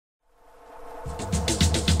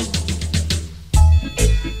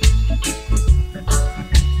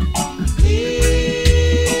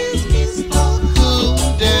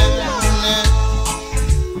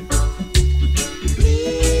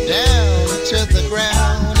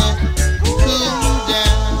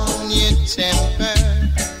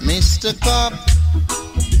Cop,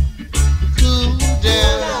 cool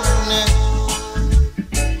down.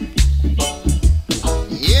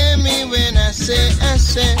 Hear me when I say,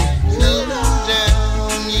 cool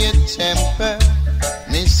down your temper,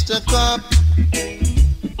 Mr. Cop,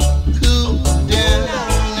 cool down.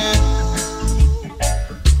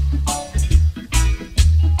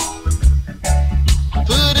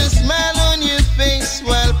 Put a smile on your face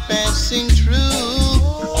while passing through.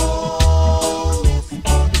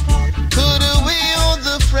 Put away all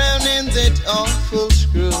the frown and that awful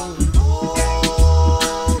screw.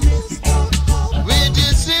 We're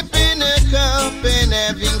just sipping a cup and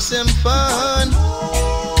having some fun.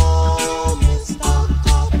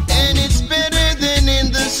 And it's better than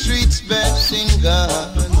in the streets bashing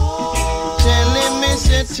gun. Tell him,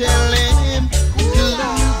 mister, tell him, cool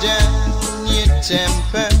down your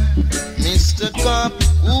temper, Mr. Cop,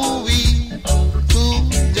 ooh-wee, cool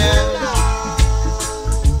down.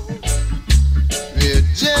 We're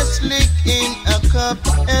just licking a cup,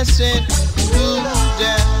 I said, cool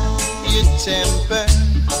down your temper,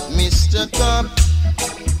 Mr. Cop,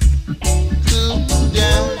 cool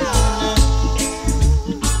down.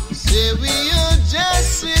 Say we are just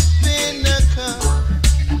sipping a cup.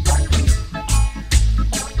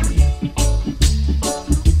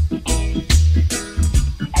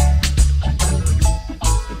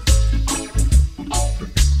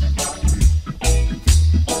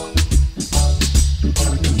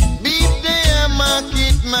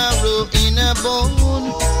 Marrow in a bone.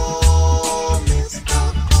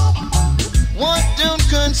 What don't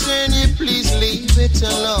concern you, please leave it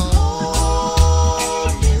alone.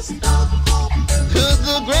 'Cause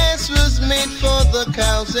the grass was made for the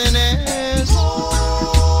cows and hares,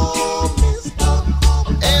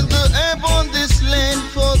 and the herb on this land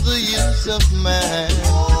for the use of man.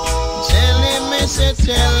 Tell him, mister,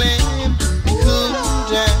 tell him, cool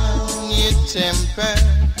down your temper,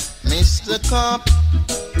 Mr. Cop,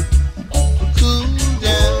 cool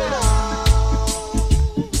down.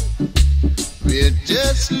 We're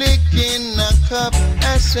just licking a cup,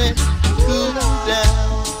 I said, cool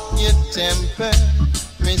down your temper,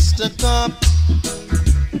 Mr. Cop,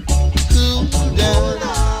 cool down.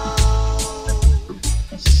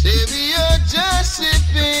 Say we are just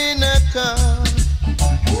sipping a cup,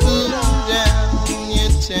 cool down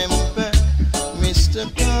your temper, Mr.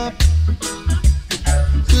 Cop,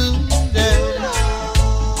 cool down.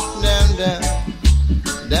 Down, down,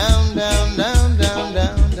 down, down, down, down,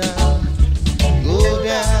 down, down. Go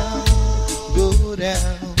down, go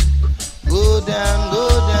down, go down, go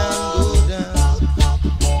down,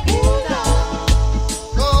 go down.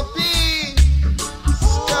 Copy,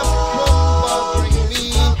 stop from bothering me.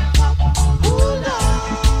 Go down,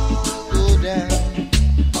 go down,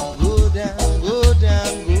 go down, go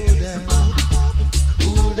down, go down.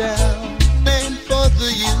 Cool down, and for the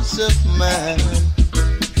use of man.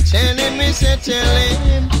 Tell him, mister, tell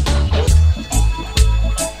him.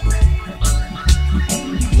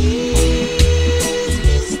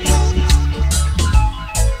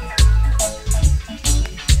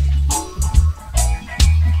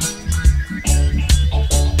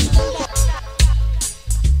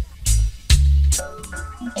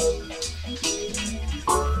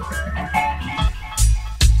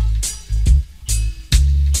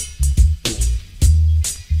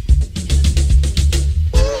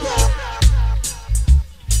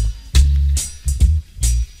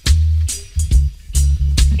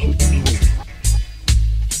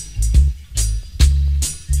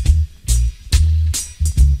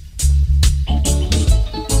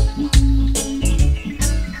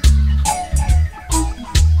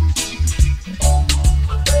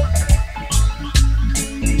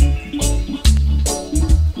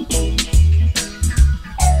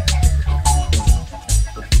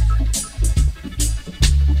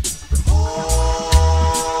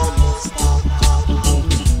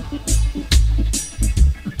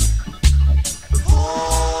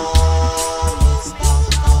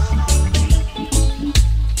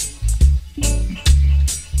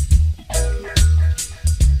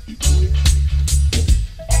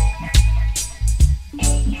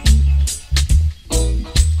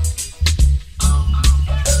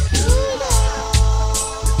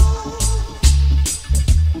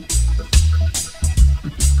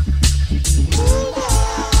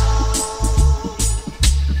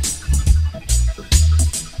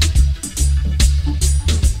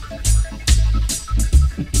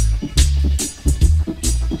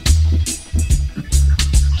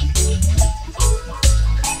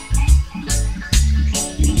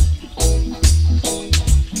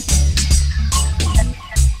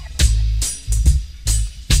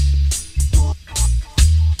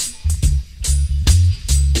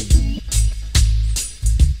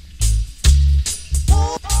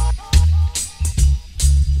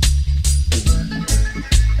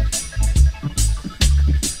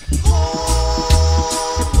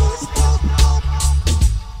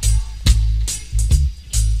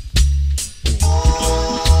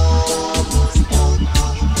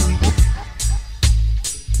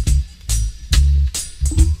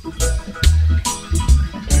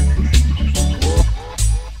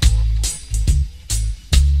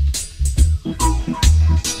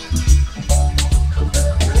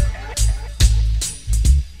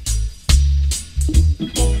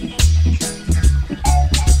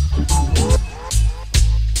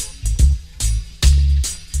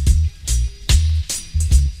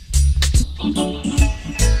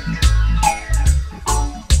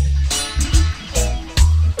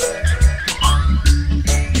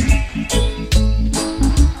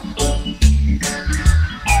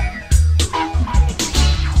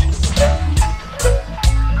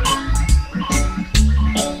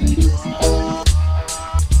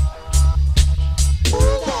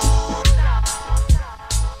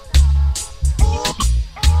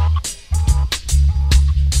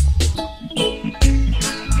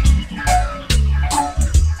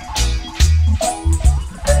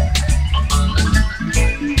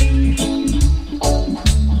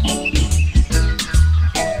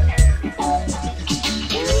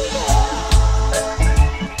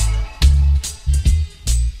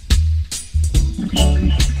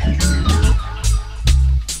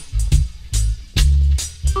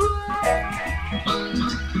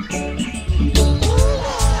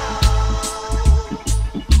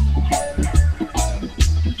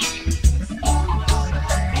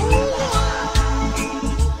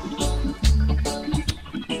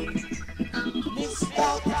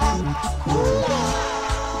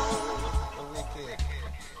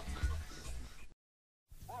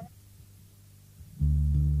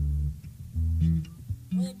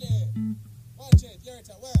 Reggae. Watch it, hear it.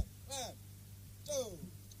 1, 2.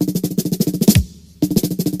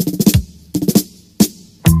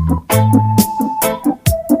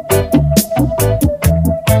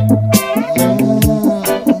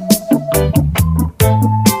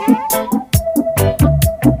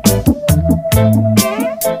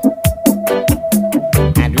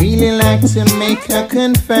 I'd really like to make a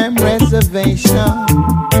confirmed reservation.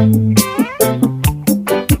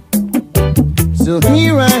 So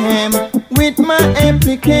here I am with my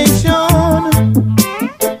application.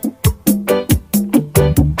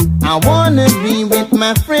 I wanna be with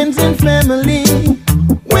my friends and family,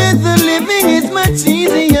 where the living is much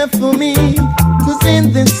easier for me. Cause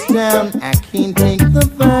in this town I can't take the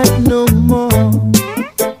vibe no more.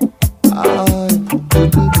 I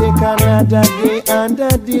couldn't take another day under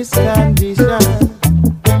this condition.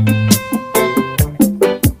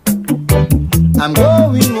 I'm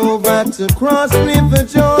going over to cross River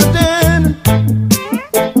Jordan.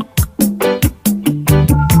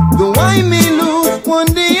 Though I may lose, one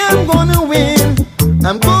day I'm gonna win.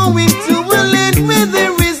 I'm going to a land where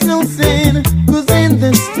there is no sin. Cause in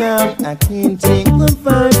this town I can't take the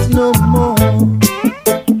vibes no more.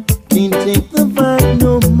 Can't take the vibe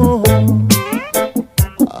no more.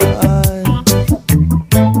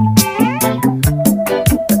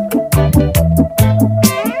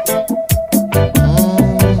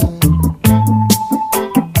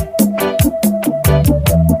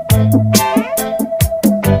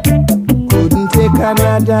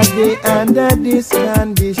 Another day under this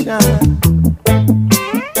condition.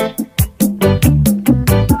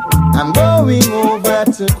 I'm going over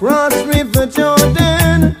to cross River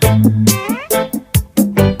Jordan.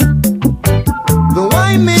 Though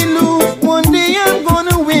I may lose, one day I'm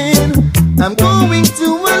gonna win. I'm going to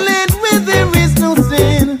a land where there is no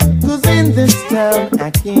sin. Cause in this town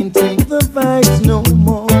I can't take the vibes no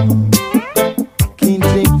more. Can't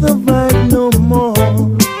take the vibe no more.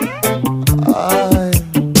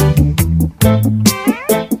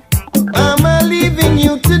 I'm leaving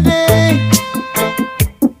you today.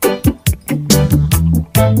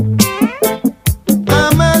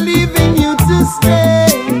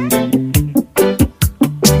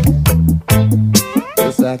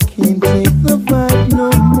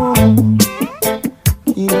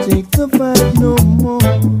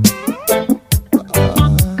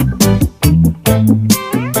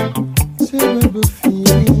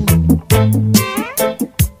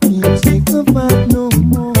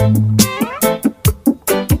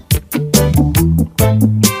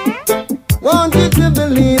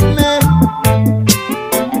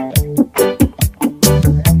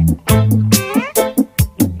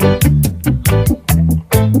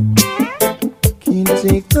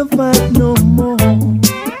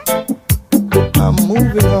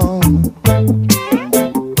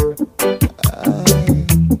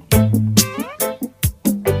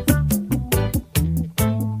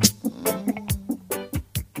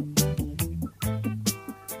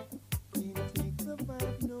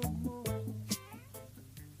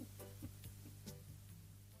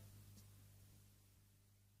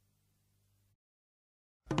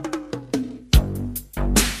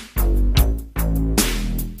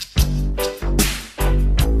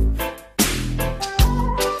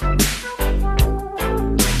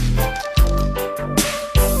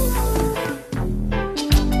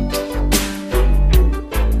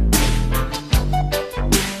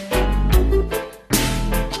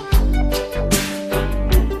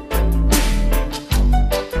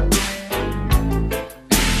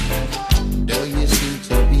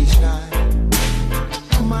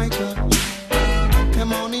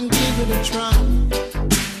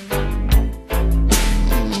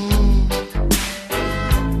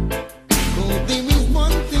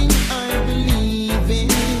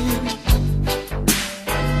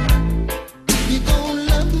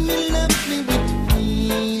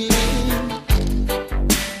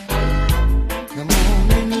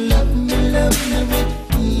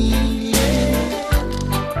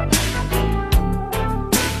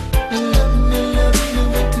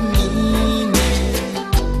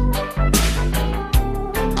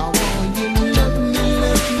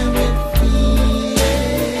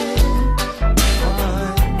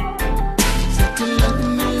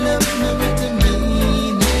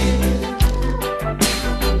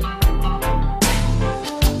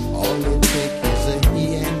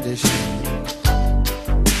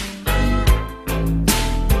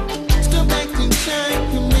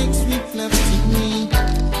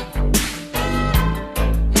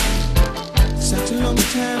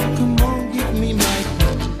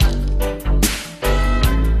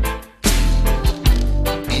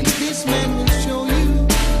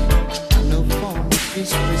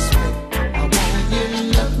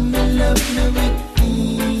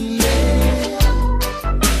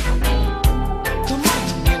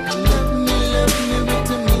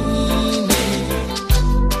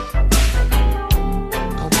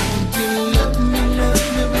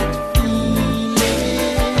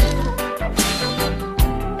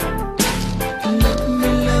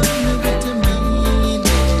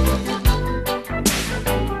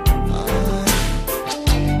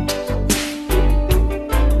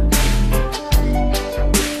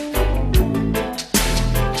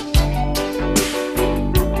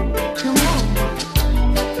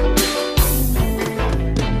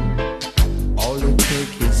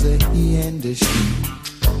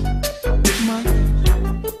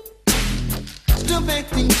 love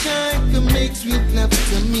acting shy, can make sweet love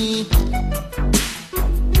to me.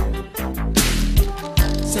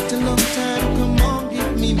 Such a long time, come on,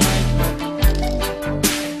 give me my love.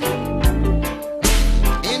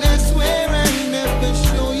 And I swear I never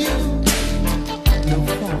show you no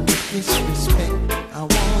form of disrespect. I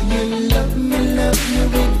want you to love me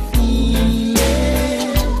with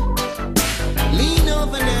feeling. Lean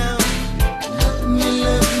over now, love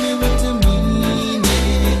me with a meaning.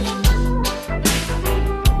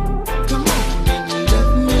 Come on and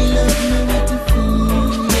love me with a feeling.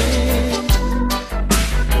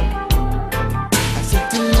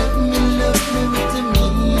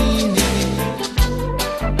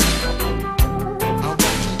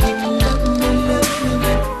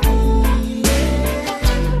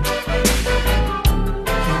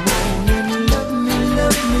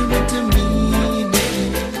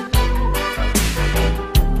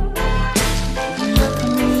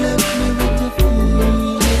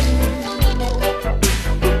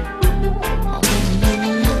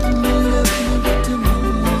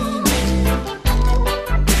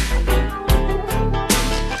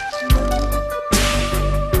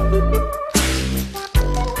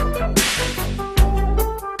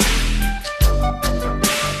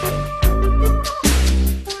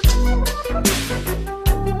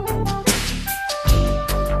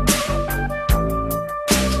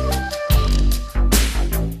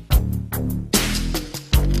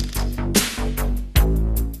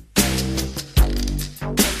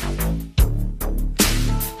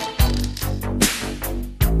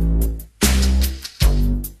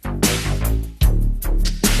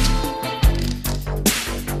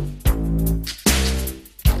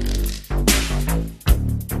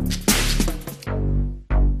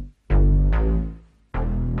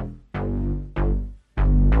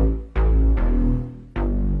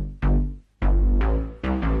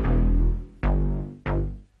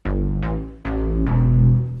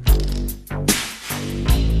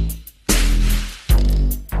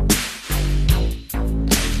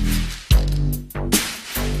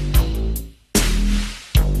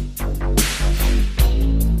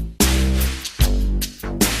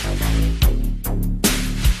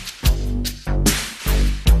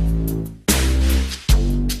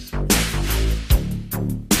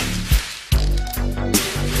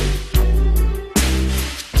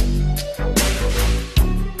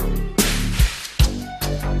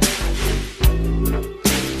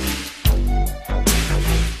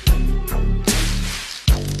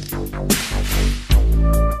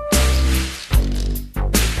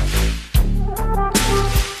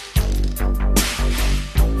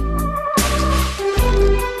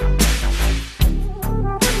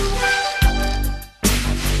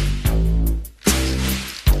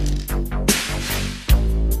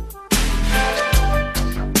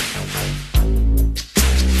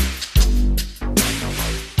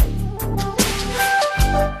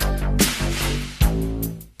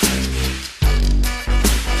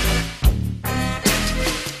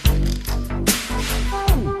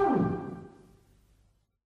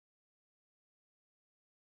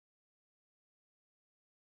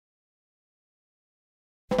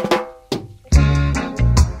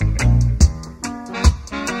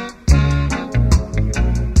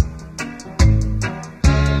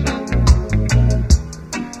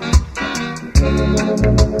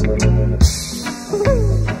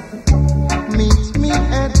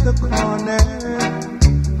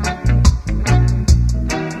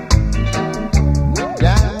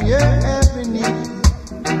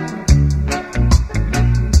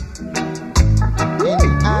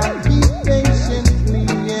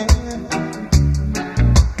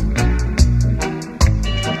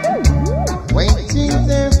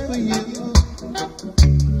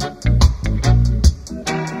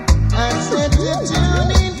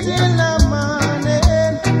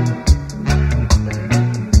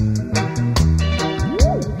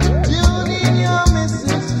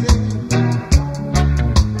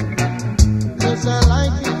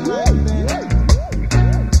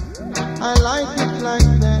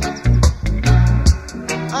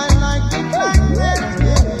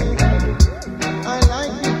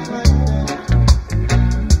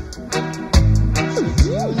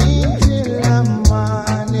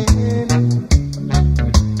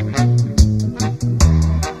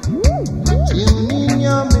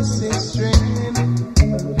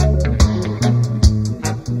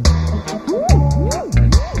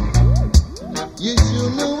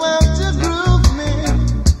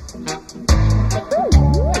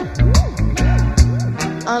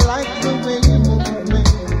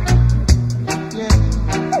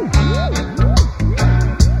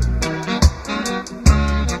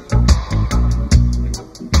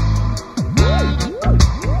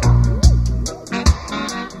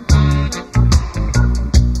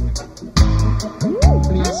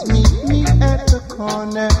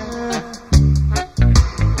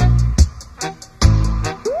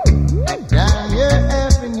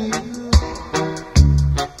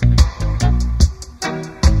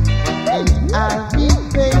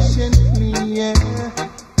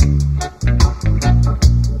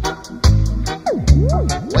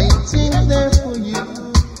 you.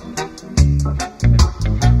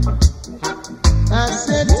 I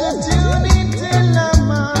said to tune in till the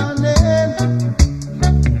morning.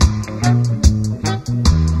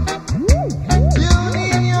 Tune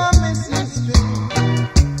in your message stream,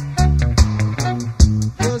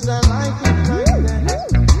 'cause I like it like that.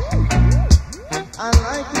 I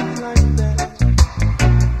like it like that.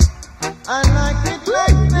 I like it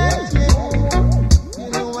like that, yeah. You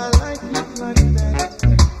know I like it like that,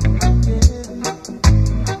 yeah.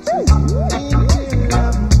 Till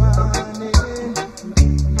I'm morning.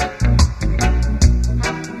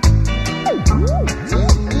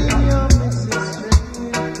 Tune in your message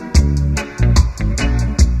stream.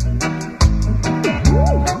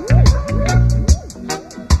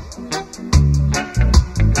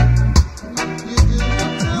 You do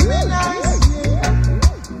it to me nice, yeah.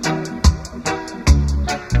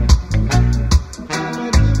 I'ma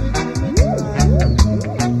do it to me right.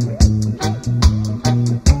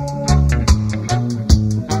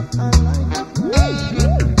 I like it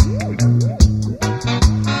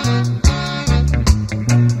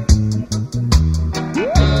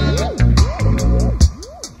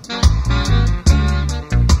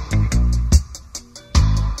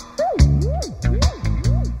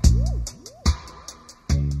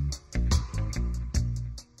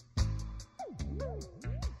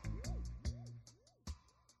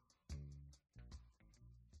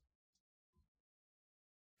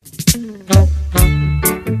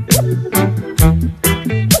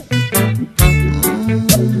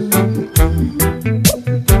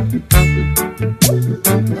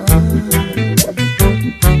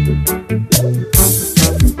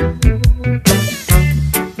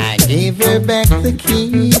I gave her back the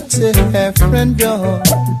key to her front door,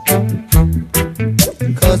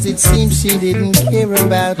 'cause it seemed she didn't care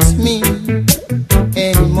about me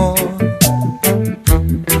anymore.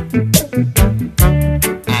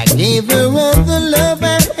 I gave her all the love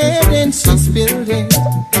I had and she spilled it,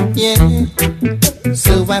 yeah.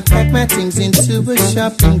 So I packed my things into a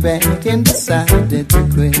shopping bag and decided to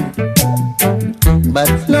quit. But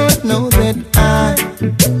Lord know that I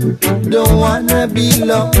don't wanna be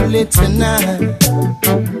lonely tonight.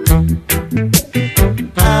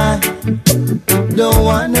 I don't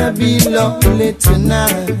wanna be lonely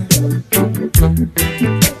tonight.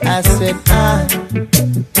 I said I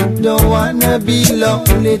don't wanna be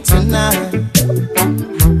lonely tonight.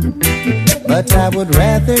 But I would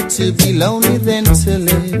rather to be lonely than to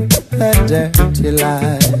live a dirty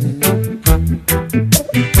life.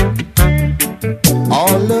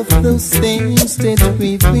 All of those things that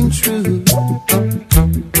we've been through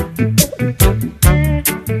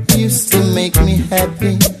used to make me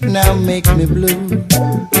happy, now make me blue.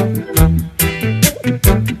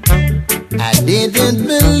 I didn't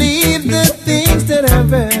believe the things that I've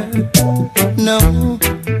heard, no.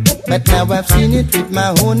 But now I've seen it with my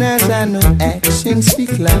own eyes. I know actions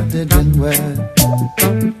speak louder than words.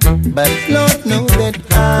 But Lord know that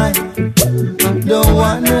I don't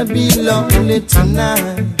wanna be lonely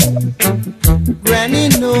tonight. Granny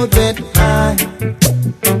know that I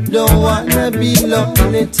don't wanna be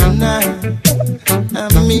lonely tonight. I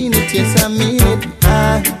mean it, yes I mean it.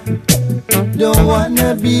 I don't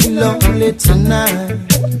wanna be lonely tonight.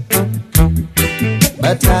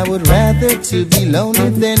 But I would rather to be lonely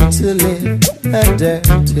than to live a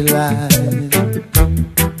dirty life.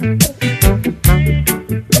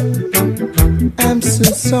 I'm so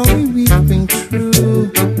sorry we've been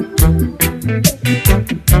true.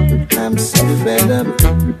 I'm so fed up,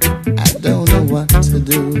 I don't know what to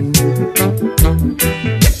do.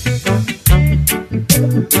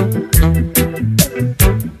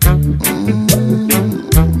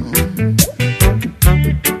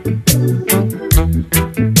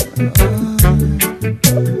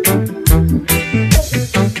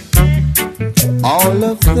 All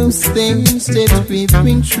of those things that we've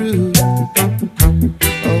been through,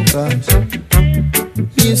 oh gosh,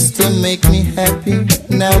 used to make me happy,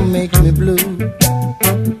 now make me blue.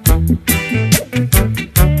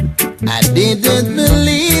 I didn't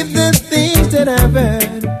believe the things that I've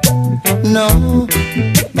heard, no.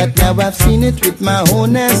 But now I've seen it with my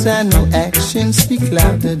own eyes. I know actions speak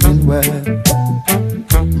louder than words.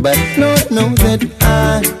 But Lord know that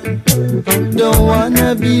I don't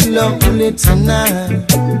wanna be lonely tonight.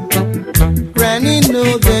 Granny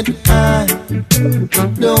know that I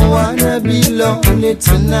don't wanna be lonely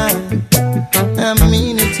tonight. I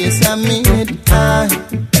mean it, yes I mean it. I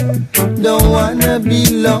don't wanna be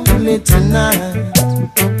lonely tonight.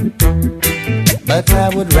 But I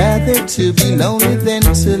would rather to be lonely than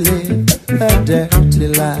to live a dirty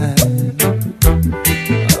life.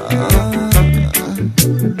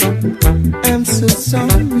 I'm I'm so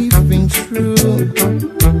sorry we've been through.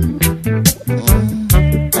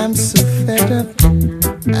 I'm so fed up,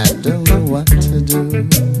 I don't know what to do.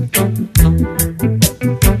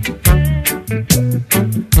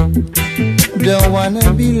 Don't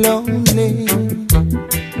wanna be lonely.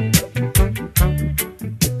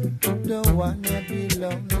 Don't wanna be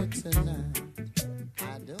lonely tonight.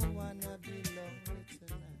 I don't wanna be lonely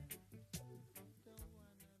tonight.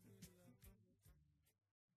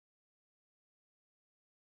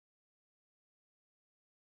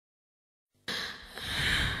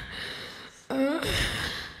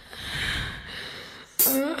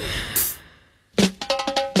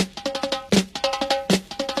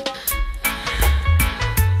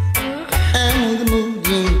 I'm in the mood,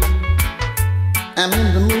 yeah. I'm in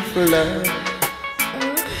the mood for love.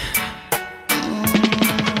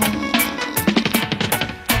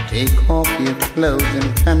 Take off your clothes and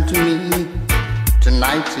come to me.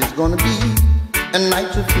 Tonight is gonna be a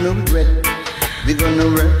night of no regret. We're gonna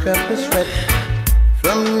work up a sweat.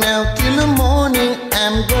 From now till the morning,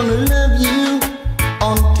 I'm gonna love you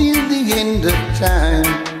until the end of time.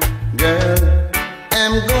 Girl,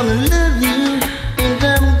 I'm gonna love you and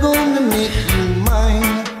I'm gonna make you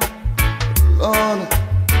mine. Lord,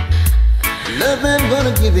 love I'm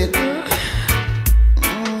gonna give it.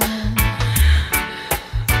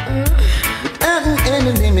 Without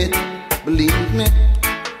any limit, believe me.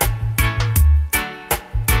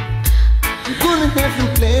 You're gonna have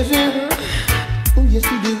some pleasure. Oh yes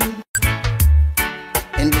you do.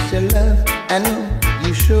 And it's your love I know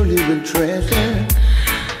you surely will treasure.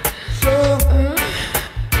 So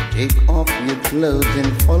take off your clothes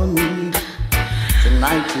and follow me.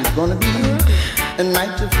 Tonight is gonna be a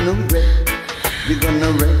night of no regret. We're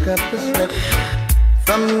gonna wake up a sweat.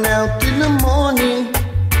 From now till the morning,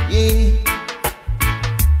 yeah.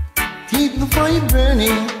 Keep the fire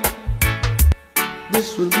burning.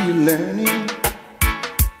 This will be a learning.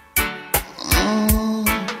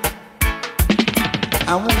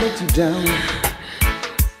 I won't let you down.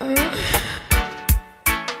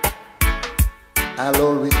 I'll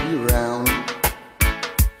always be around.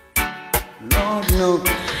 Lord knows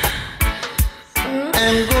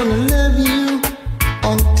I'm gonna love you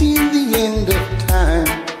until the end of time.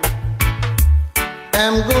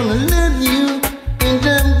 I'm gonna love you and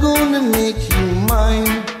I'm gonna make you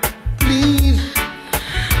mine. Please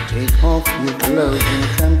take off your clothes and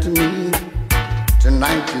come to me.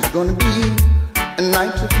 Tonight is gonna be a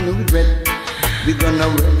night of no regret. We're gonna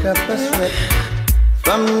wake up a sweat.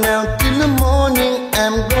 From now till the morning,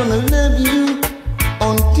 I'm gonna love you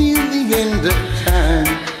until the end of time.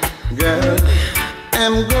 Girl,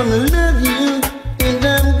 I'm gonna love you and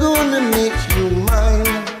I'm gonna make you mine.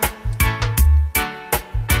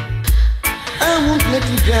 I won't let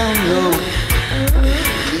you down, no.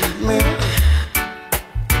 Believe me,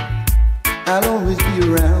 I'll always be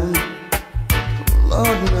around.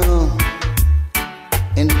 Lord, no.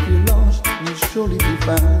 And if you're lost, you'll surely be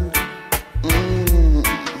found.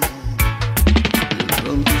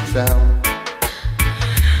 From the sound,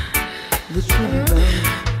 the truly found.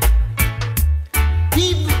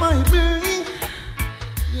 Keep the fire burning,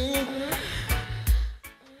 yeah.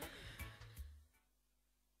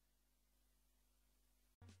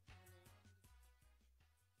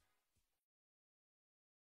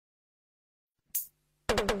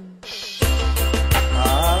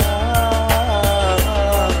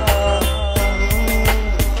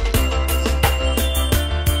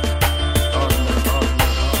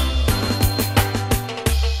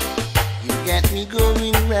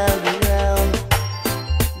 Going round and round,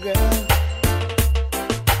 girl,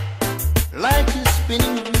 like a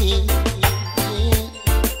spinning wheel.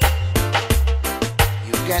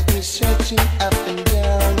 You got me searching up and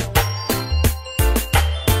down.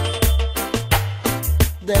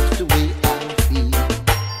 That's the way I feel.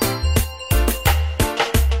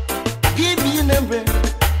 Give me a number,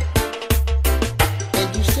 and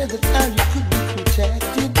you said that how you could be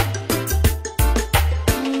contacted.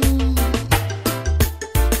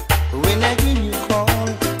 When I give you a call,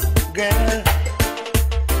 girl,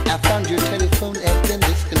 I found your telephone and then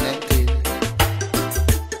disconnected.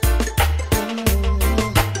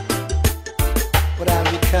 But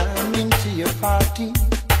I'll be coming to your party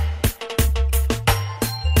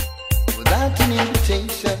without an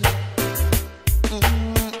invitation,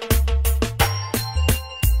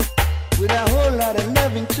 with a whole lot of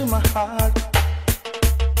loving to my heart.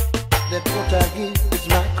 That what I give is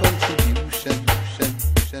my contribution.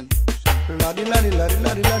 Lordy, lordy, lordy,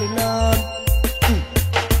 lordy, lordy, lord.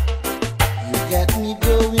 You got me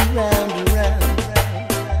going round and round,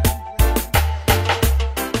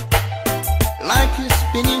 like a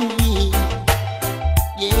spinning wheel.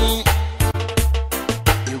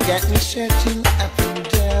 me searching up and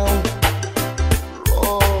down.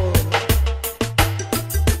 Lord,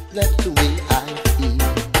 that's the way I feel.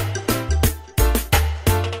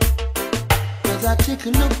 'Cause I take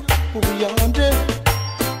a look over yonder,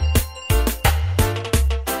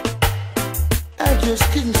 I just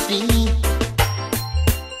couldn't see.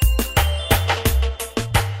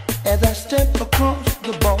 As I step across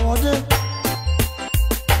the border,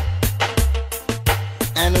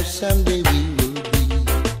 I know someday we will be.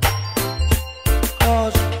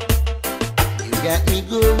 'Cause you got me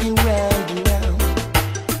going round and round,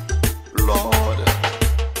 Lord,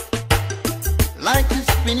 like a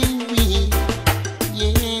spinning wheel,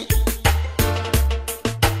 yeah.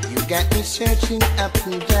 You got me searching up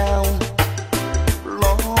and down,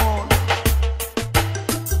 Lord,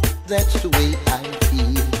 that's the way I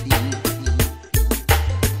feel.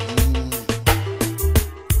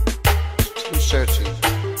 Still searching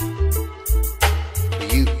for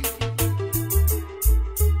you.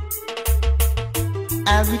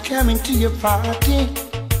 I'll be coming to your party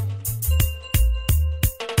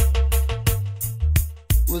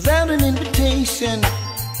without an invitation,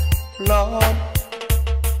 Lord,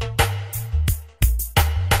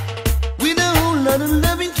 with a whole lot of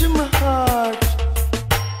loving to my heart.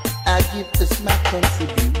 I give this my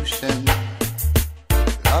contribution.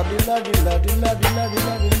 Lordy, lordy, lordy, lordy, lordy,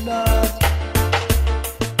 lordy, Lord,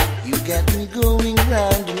 you got me going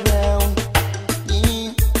round and round,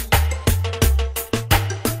 yeah,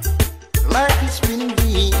 like a spinning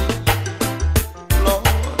wheel, Lord,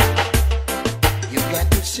 you got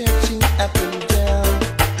me searching up and down,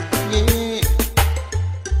 yeah.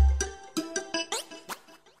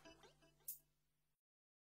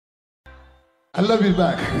 I love you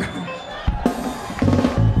back.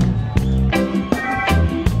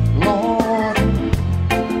 Lord,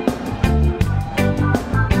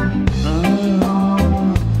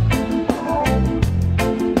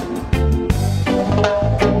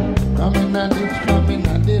 coming at it, coming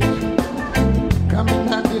at it, coming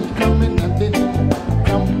at it, coming at it.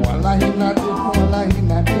 Come, wallahi not it, wallahi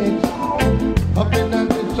not it. Up in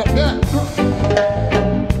at it, so yeah.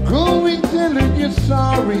 Going telling you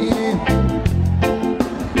sorry.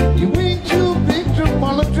 You ain't too big to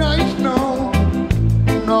apologize, no,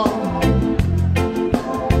 no.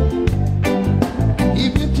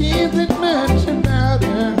 If you tease it much about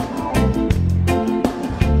her,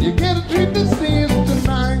 you gotta treat the sins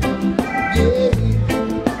tonight, yeah,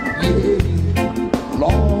 yeah.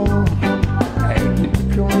 Lord, I ain't been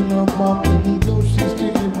growing up on even though she's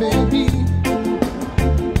still your baby.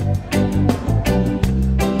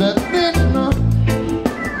 But that's not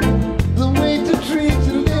the way to treat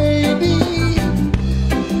the lady.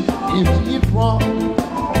 If you want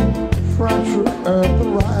fracture of the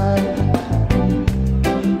ride,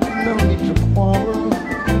 no need to quarrel,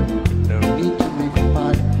 no need to make a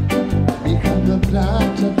fight, because the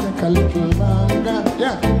doctor take a little longer,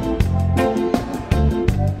 yeah,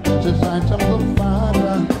 to find some the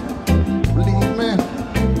father, believe me.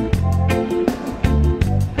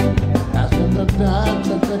 I said the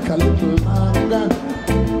doctor take a little longer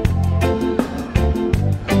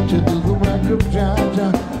to do the work of Jaja,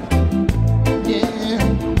 yeah.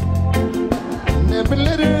 Never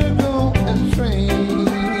let her go astray,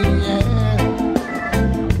 yeah.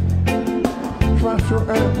 Trust her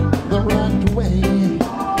the right way.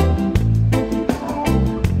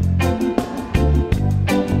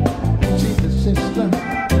 See the sister,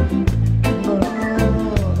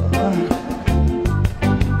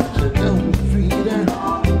 so don't treat her,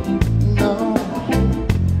 no.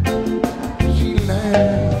 She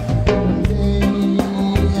learned one day,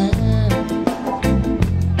 yeah.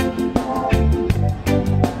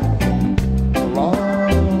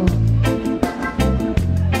 Lord,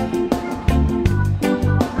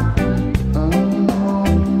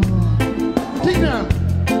 take down.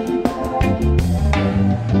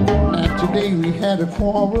 And today we had a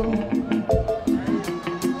quarrel,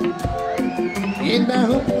 and I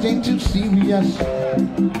hope it ain't too serious,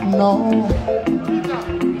 no.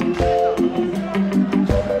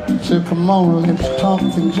 So come on, let's talk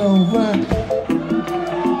things over.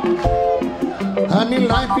 Honey,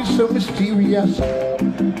 life is so mysterious,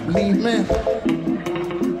 believe me.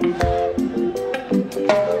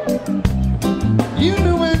 You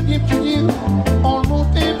know I give to you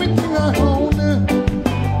almost everything I own,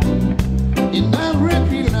 and I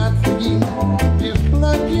really not for you, just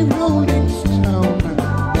like a rolling stone.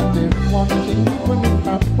 But there's one thing even if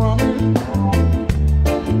I promise,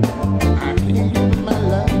 I can't leave my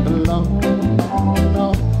life alone, no.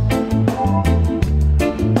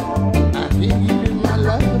 I can't leave my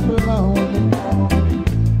life alone,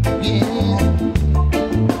 yeah.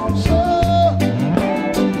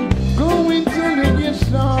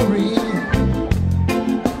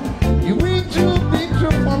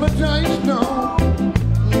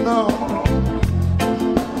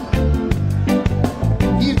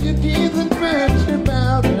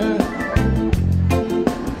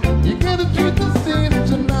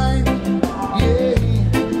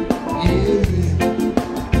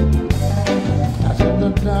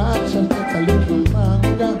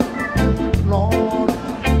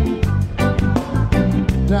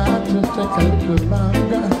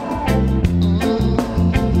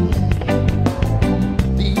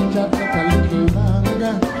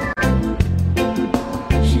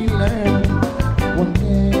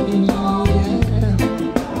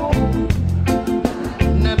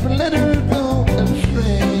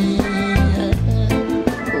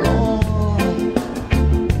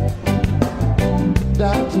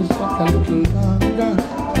 little longer.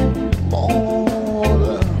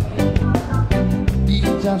 More.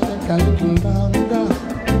 These just take a little longer.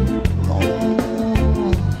 More.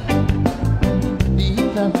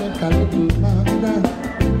 These just take a little longer.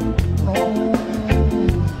 More.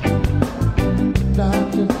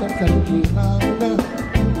 That just take a little longer.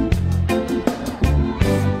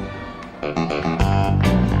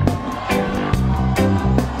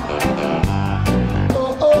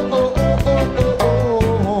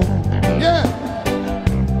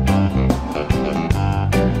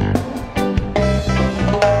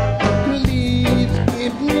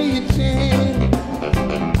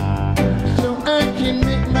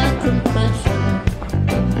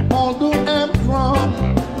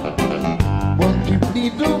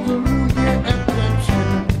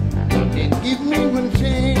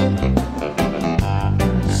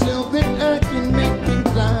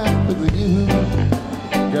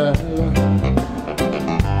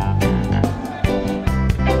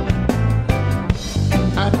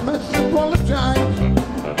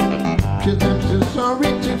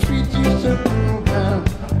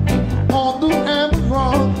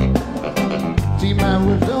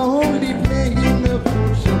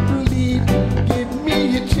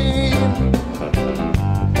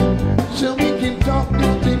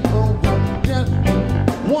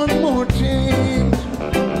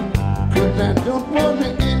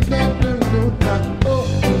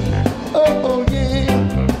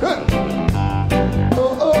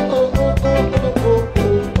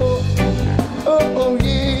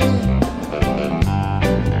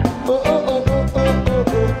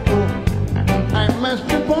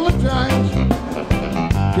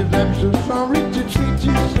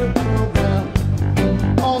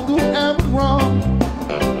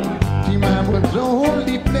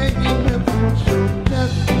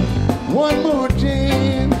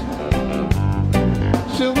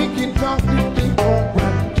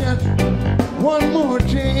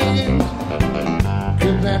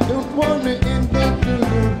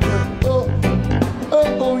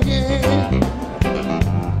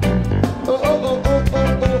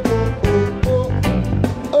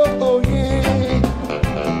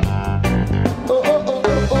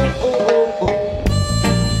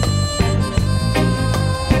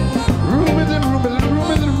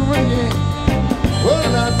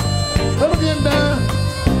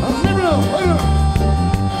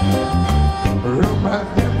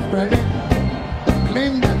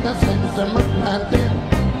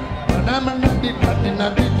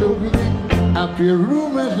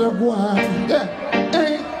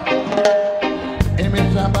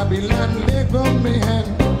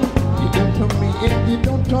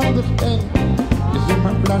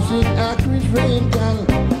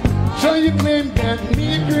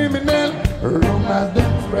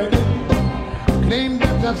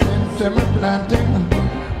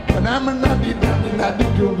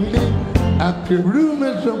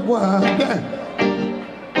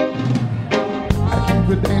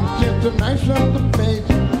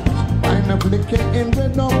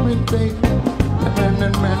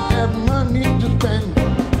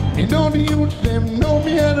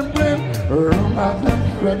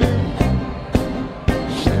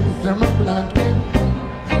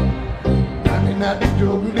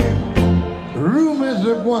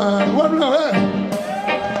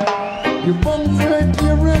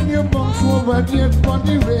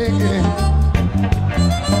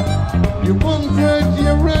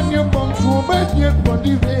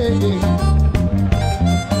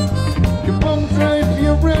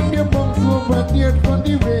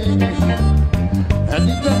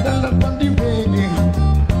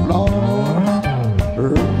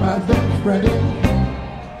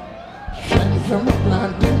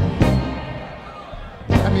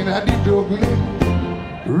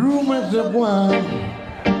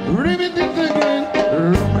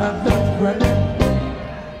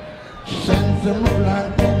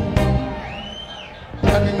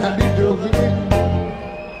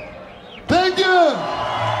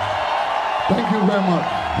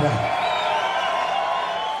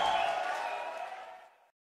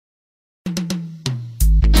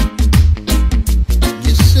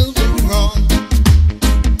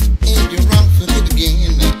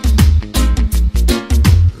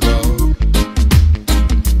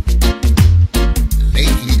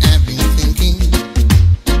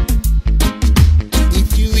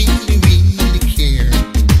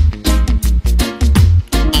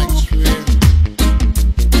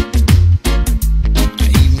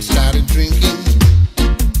 Started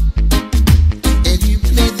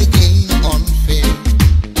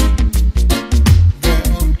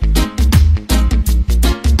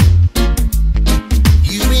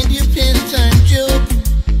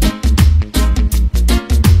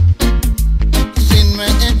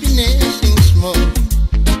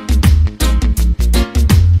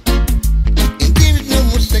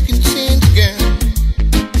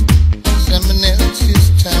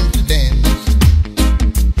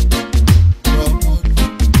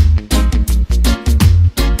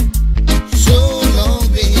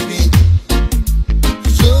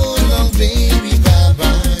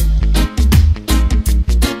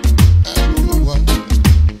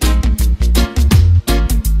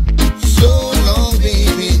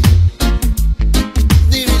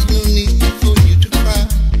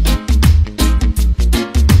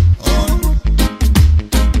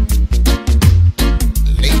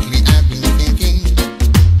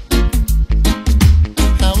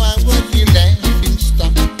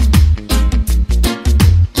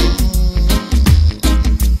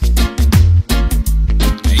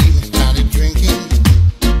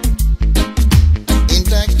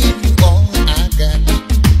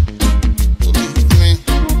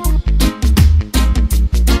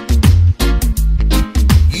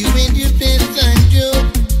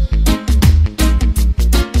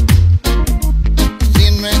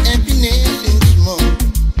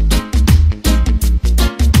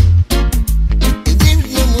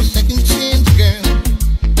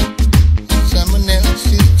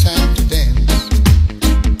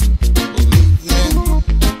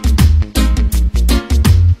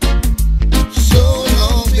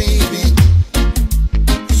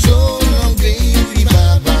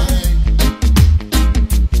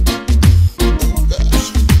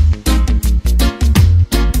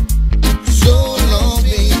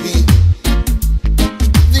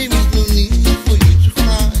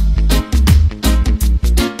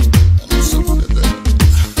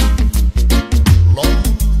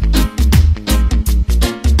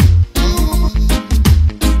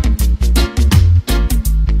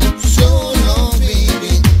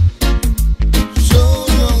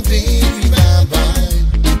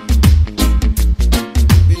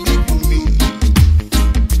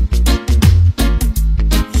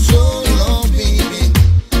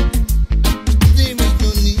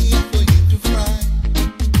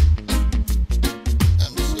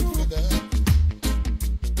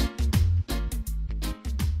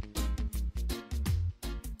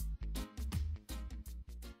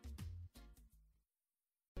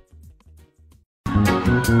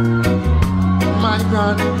My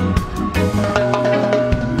God,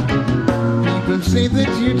 people say that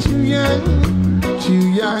you're too young, too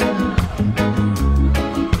young,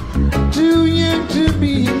 too young to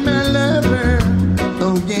be my lover.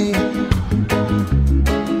 Oh yeah,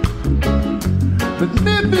 but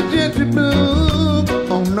never just a book.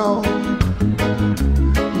 Oh no,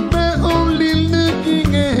 by only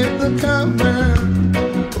looking at the cover.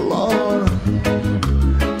 Lord,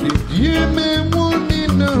 if you're my one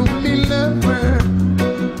and only lover,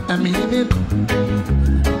 I mean it.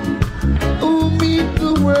 Oh, mean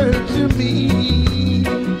the word to me.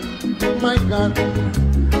 My God,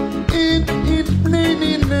 it's plain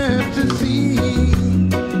enough to see.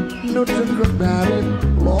 No truth about it,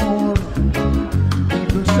 Lord.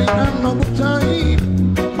 People say I'm not the type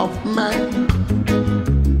of man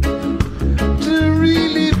to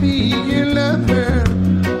really be your lover.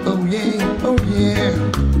 Oh yeah, oh yeah.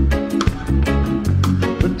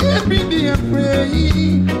 But every day I pray,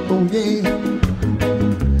 oh yeah,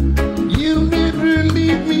 you'll never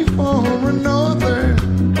leave me for another.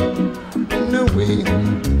 No way,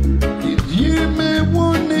 'cause you're my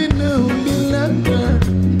one and only lover.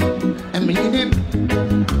 I mean it.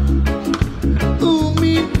 Oh,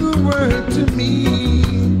 mean the word to me.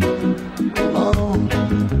 Oh,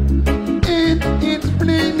 it's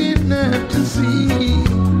plain enough to see.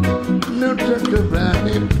 No truth about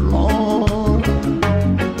it, Lord.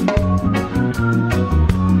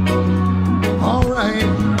 All right.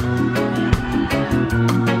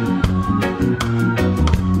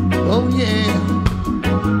 Oh yeah.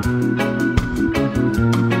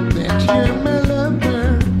 That you're my lover,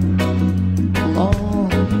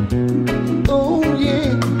 Lord. Oh yeah,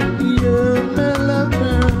 you're my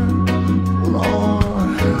lover,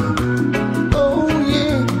 Lord. Oh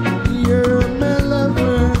yeah, you're my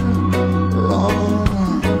lover,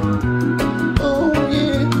 Lord. Oh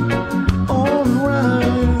yeah, all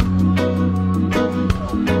right.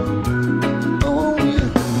 Oh yeah.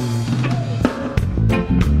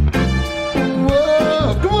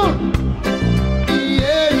 Whoa, come on.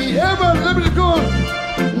 Yeah, yeah, everybody, let me go on.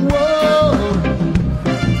 Whoa.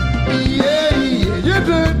 Yeah, yeah, your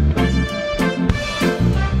turn.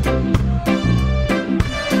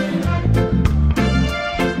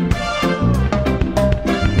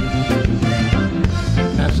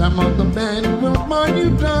 Now some of the men will buy you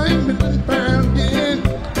diamonds and pearls, yeah.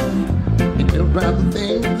 And they'll buy the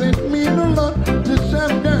things that mean a lot to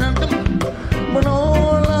some girl. But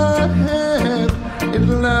all I have is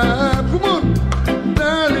love. Come on,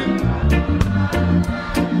 darling.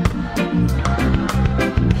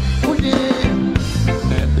 Oh yeah.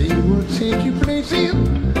 Now they will take you places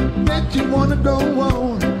that you wanna go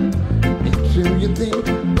on, and show you things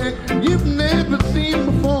that you've never seen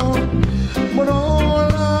before. But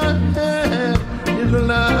all I have is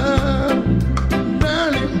love,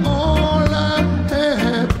 darling. All I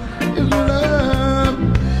have is love.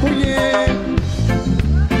 Oh yeah.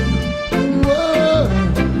 Whoa.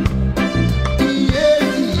 Yeah,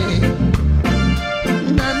 yeah.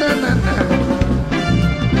 Na na na na.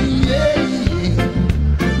 Yeah,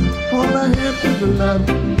 yeah. All I have is love.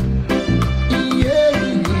 Yeah,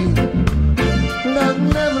 yeah. Love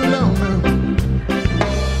never alone.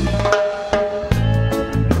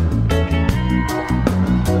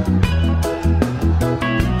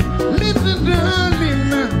 Listen, darling.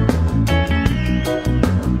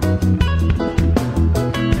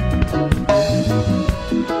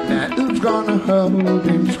 Now who's gonna hold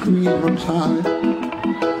and squeeze one side?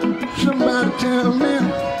 Somebody tell me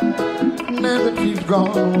now that she's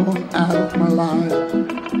gone out of my life.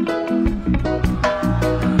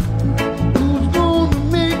 Who's gonna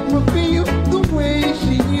make me feel the way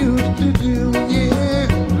she used to do? Yeah,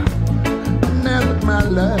 now that my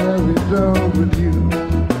love is overdue.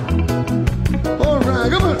 All right,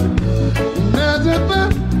 come on. Now that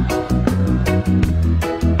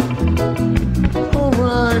all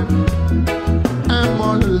right, I'm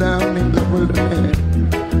all alone in the world.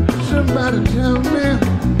 Somebody tell me,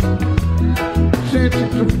 said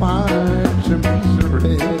it's a find some piece of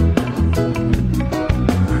red.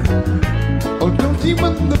 Oh, don't she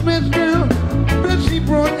want the best girl? But she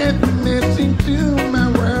brought happiness into my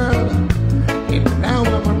world, and now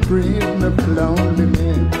I'm a prisoner of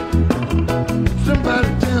loneliness. Somebody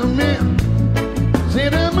tell me,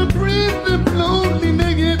 said I'm a prisoner of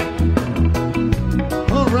loneliness.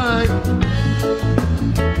 All right.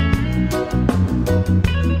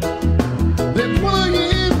 That's what I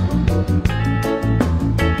am.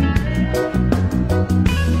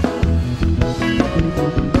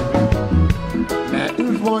 Now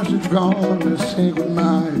whose voice is gone to say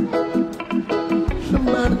goodnight?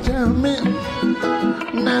 Somebody tell me,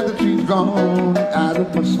 now that she's gone out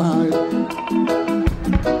of my sight.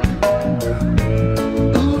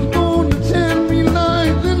 Who's gonna tell me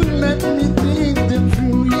lies and let me think the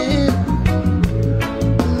truth, yeah?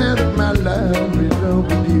 Now that my love is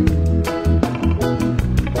overdue.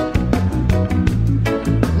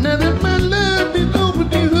 Now that my love is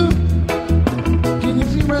overdue. Can you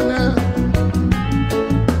see right now?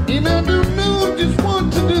 And I don't know just what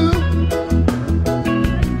to do.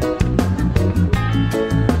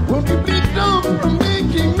 Won't you be done from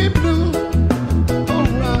making me blue?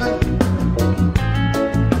 Alright.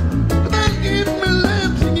 But I give my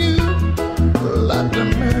love to you. Lord of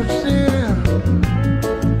mercy.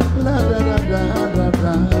 La da da da da da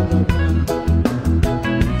da.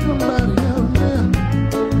 Somebody help me.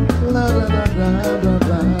 La da da da da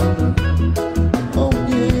da da. Oh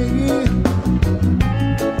yeah, yeah.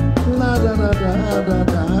 La da da da da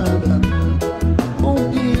da da. Oh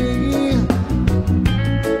yeah.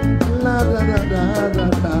 La da da da da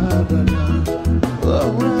da da da.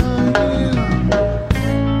 Alright.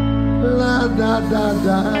 La da da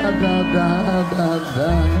da da da da da.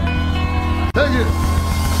 Thank you.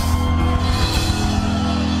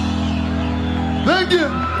 Thank you.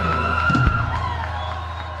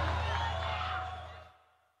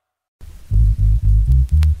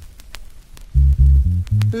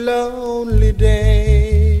 Lonely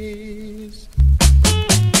days.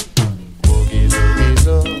 Boogie doogie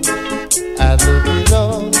do, I doogie do.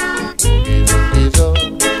 Boogie doogie do,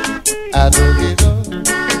 I doogie do.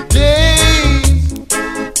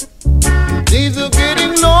 Days are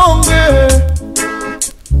getting longer.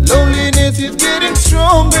 Loneliness is getting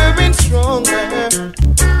stronger and stronger,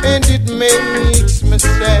 and it makes me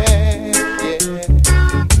sad. Yeah.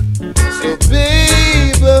 So,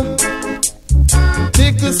 baby,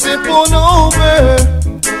 take a sip on over.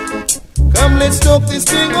 Come, let's talk this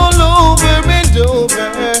thing all over and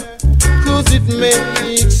over, 'cause it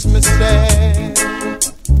makes me sad.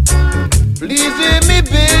 Please hear me,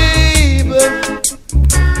 baby,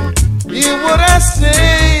 hear what I say.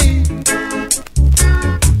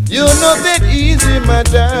 You're not that easy, my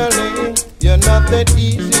darling. You're not that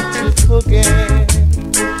easy to forget.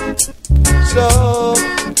 So,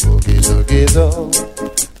 boogie doogie do,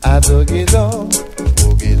 I doogie do.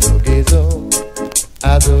 Boogie doogie do, I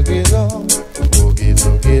doogie do. Boogie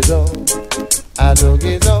doogie do, I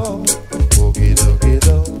doogie do. Boogie doogie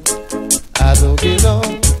do, I doogie do.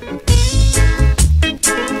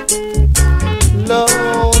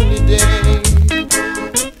 Lonely days,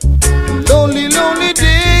 lonely, lonely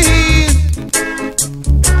days.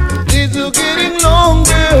 Days are getting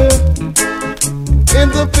longer, and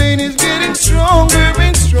the pain is getting stronger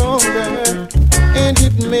and stronger, and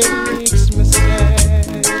it makes me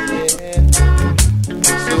sad. Yeah.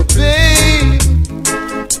 So, babe,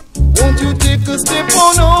 won't you take a step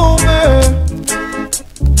on over?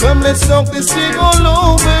 Come, let's talk this thing all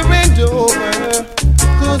over and over,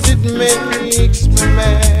 'cause it makes me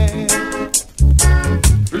mad.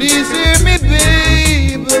 Please hear me,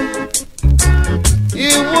 babe,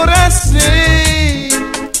 hear what I say.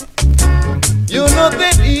 You're not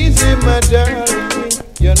that easy, my darling.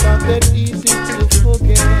 You're not that easy to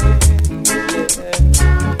forget. Yeah.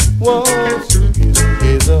 Whoa, doogie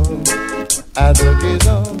doogie do, I doogie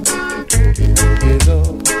do. Boogie doogie do,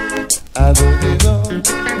 I doogie do.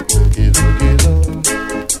 Boogie doogie do,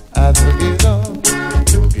 I doogie do.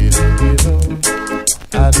 Boogie doogie do,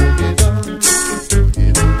 I doogie do.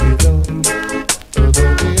 Boogie doogie do,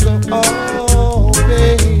 doogie do. Oh,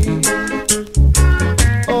 babe.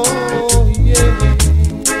 Oh, yeah.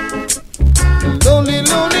 Lonely,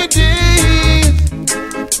 lonely days.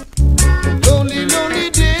 Lonely, lonely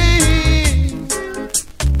days.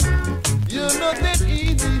 You're not that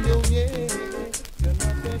easy, oh yeah. You're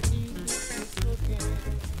not that easy to forget.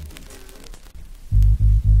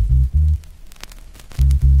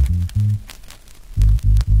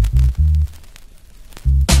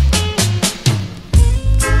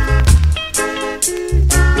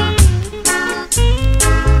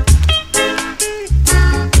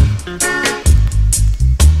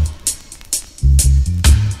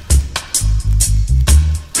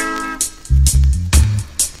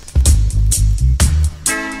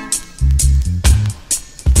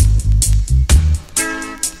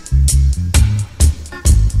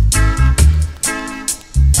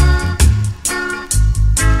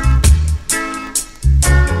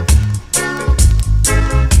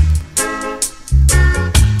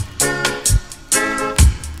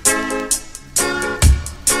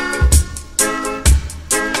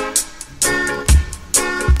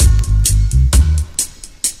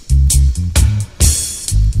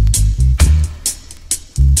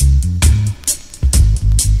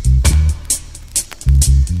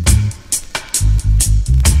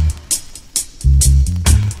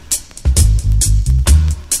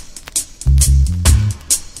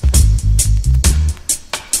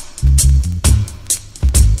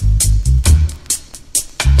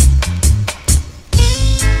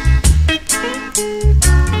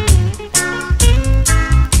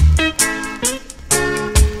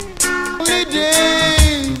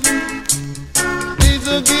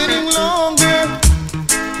 are getting longer.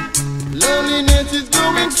 Loneliness is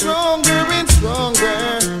growing stronger and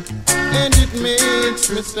stronger, and it makes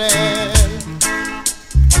me sad.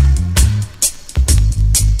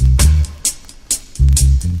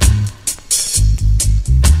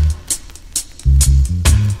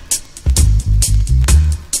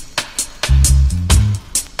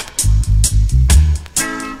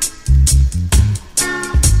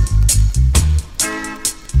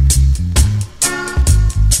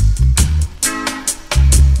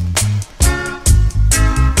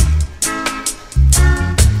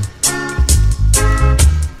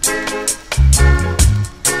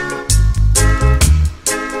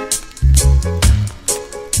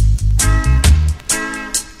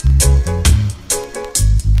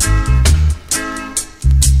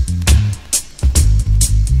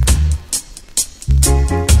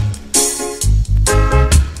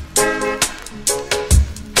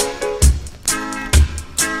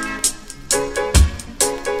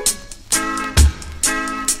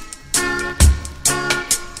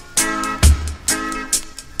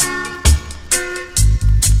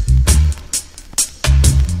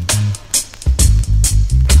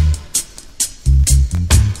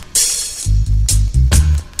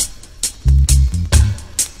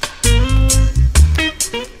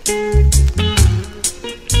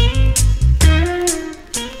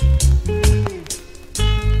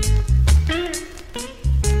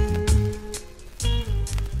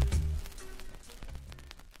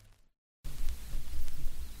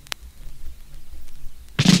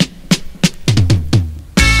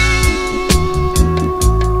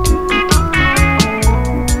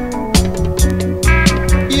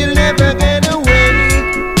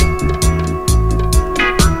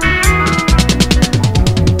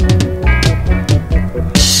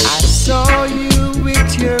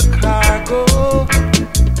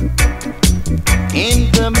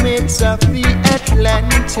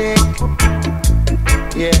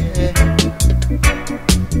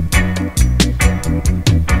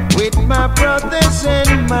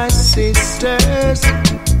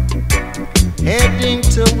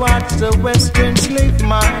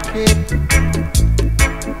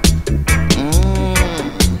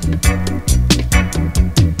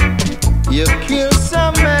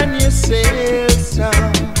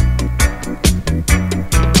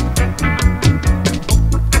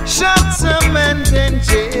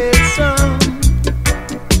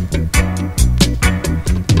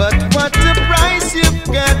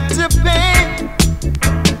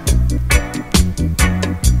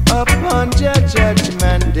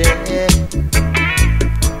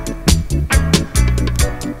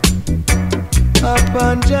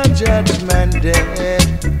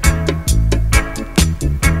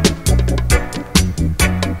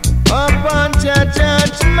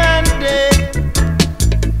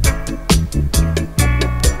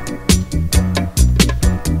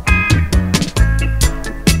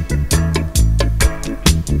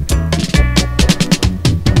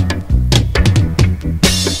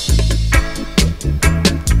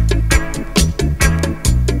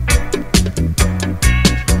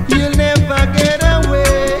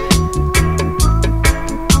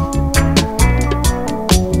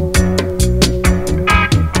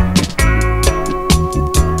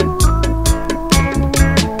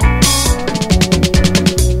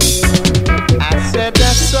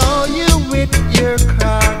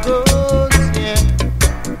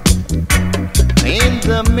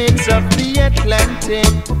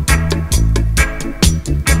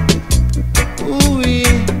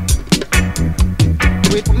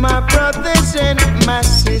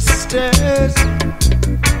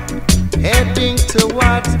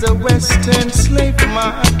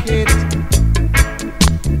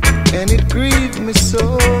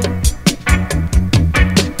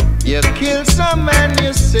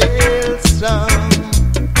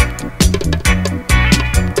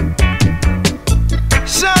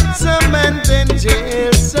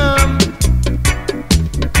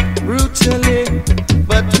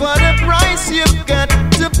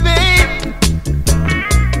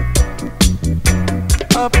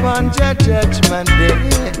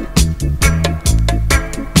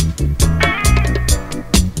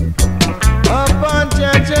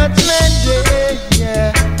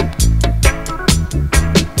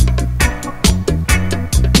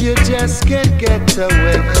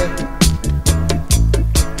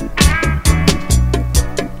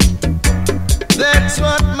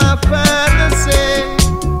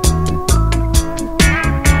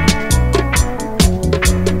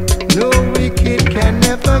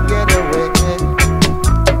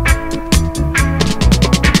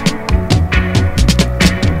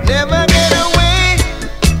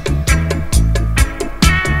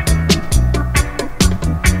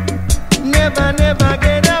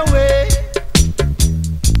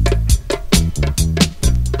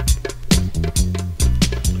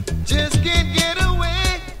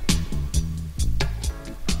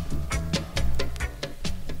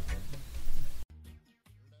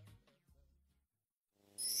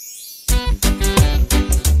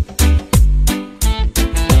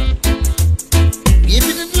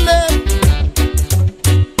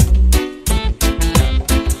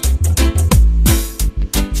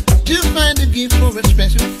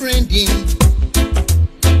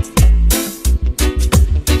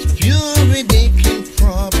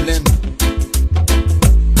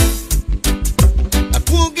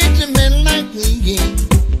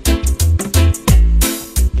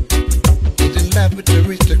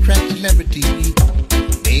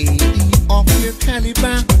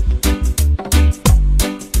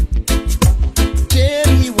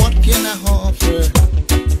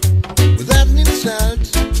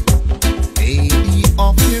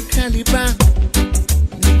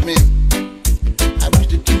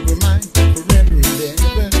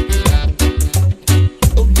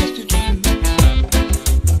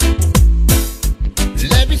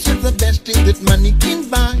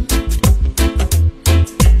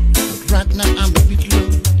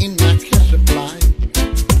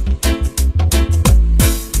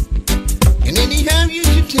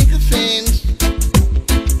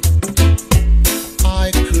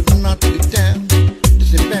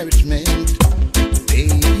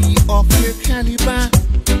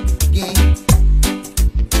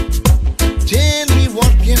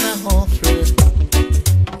 what can I offer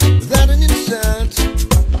without an insult?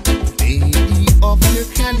 Lady of your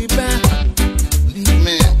Caliban, leave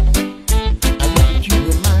me. I look at you,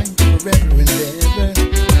 remind forever and ever.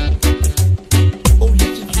 Oh,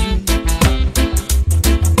 yes, it's true.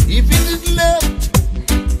 If it is love,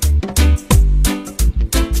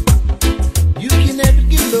 you can have it,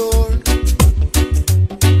 good Lord.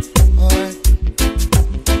 Alright.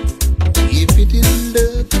 If it is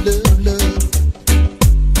love, love, love,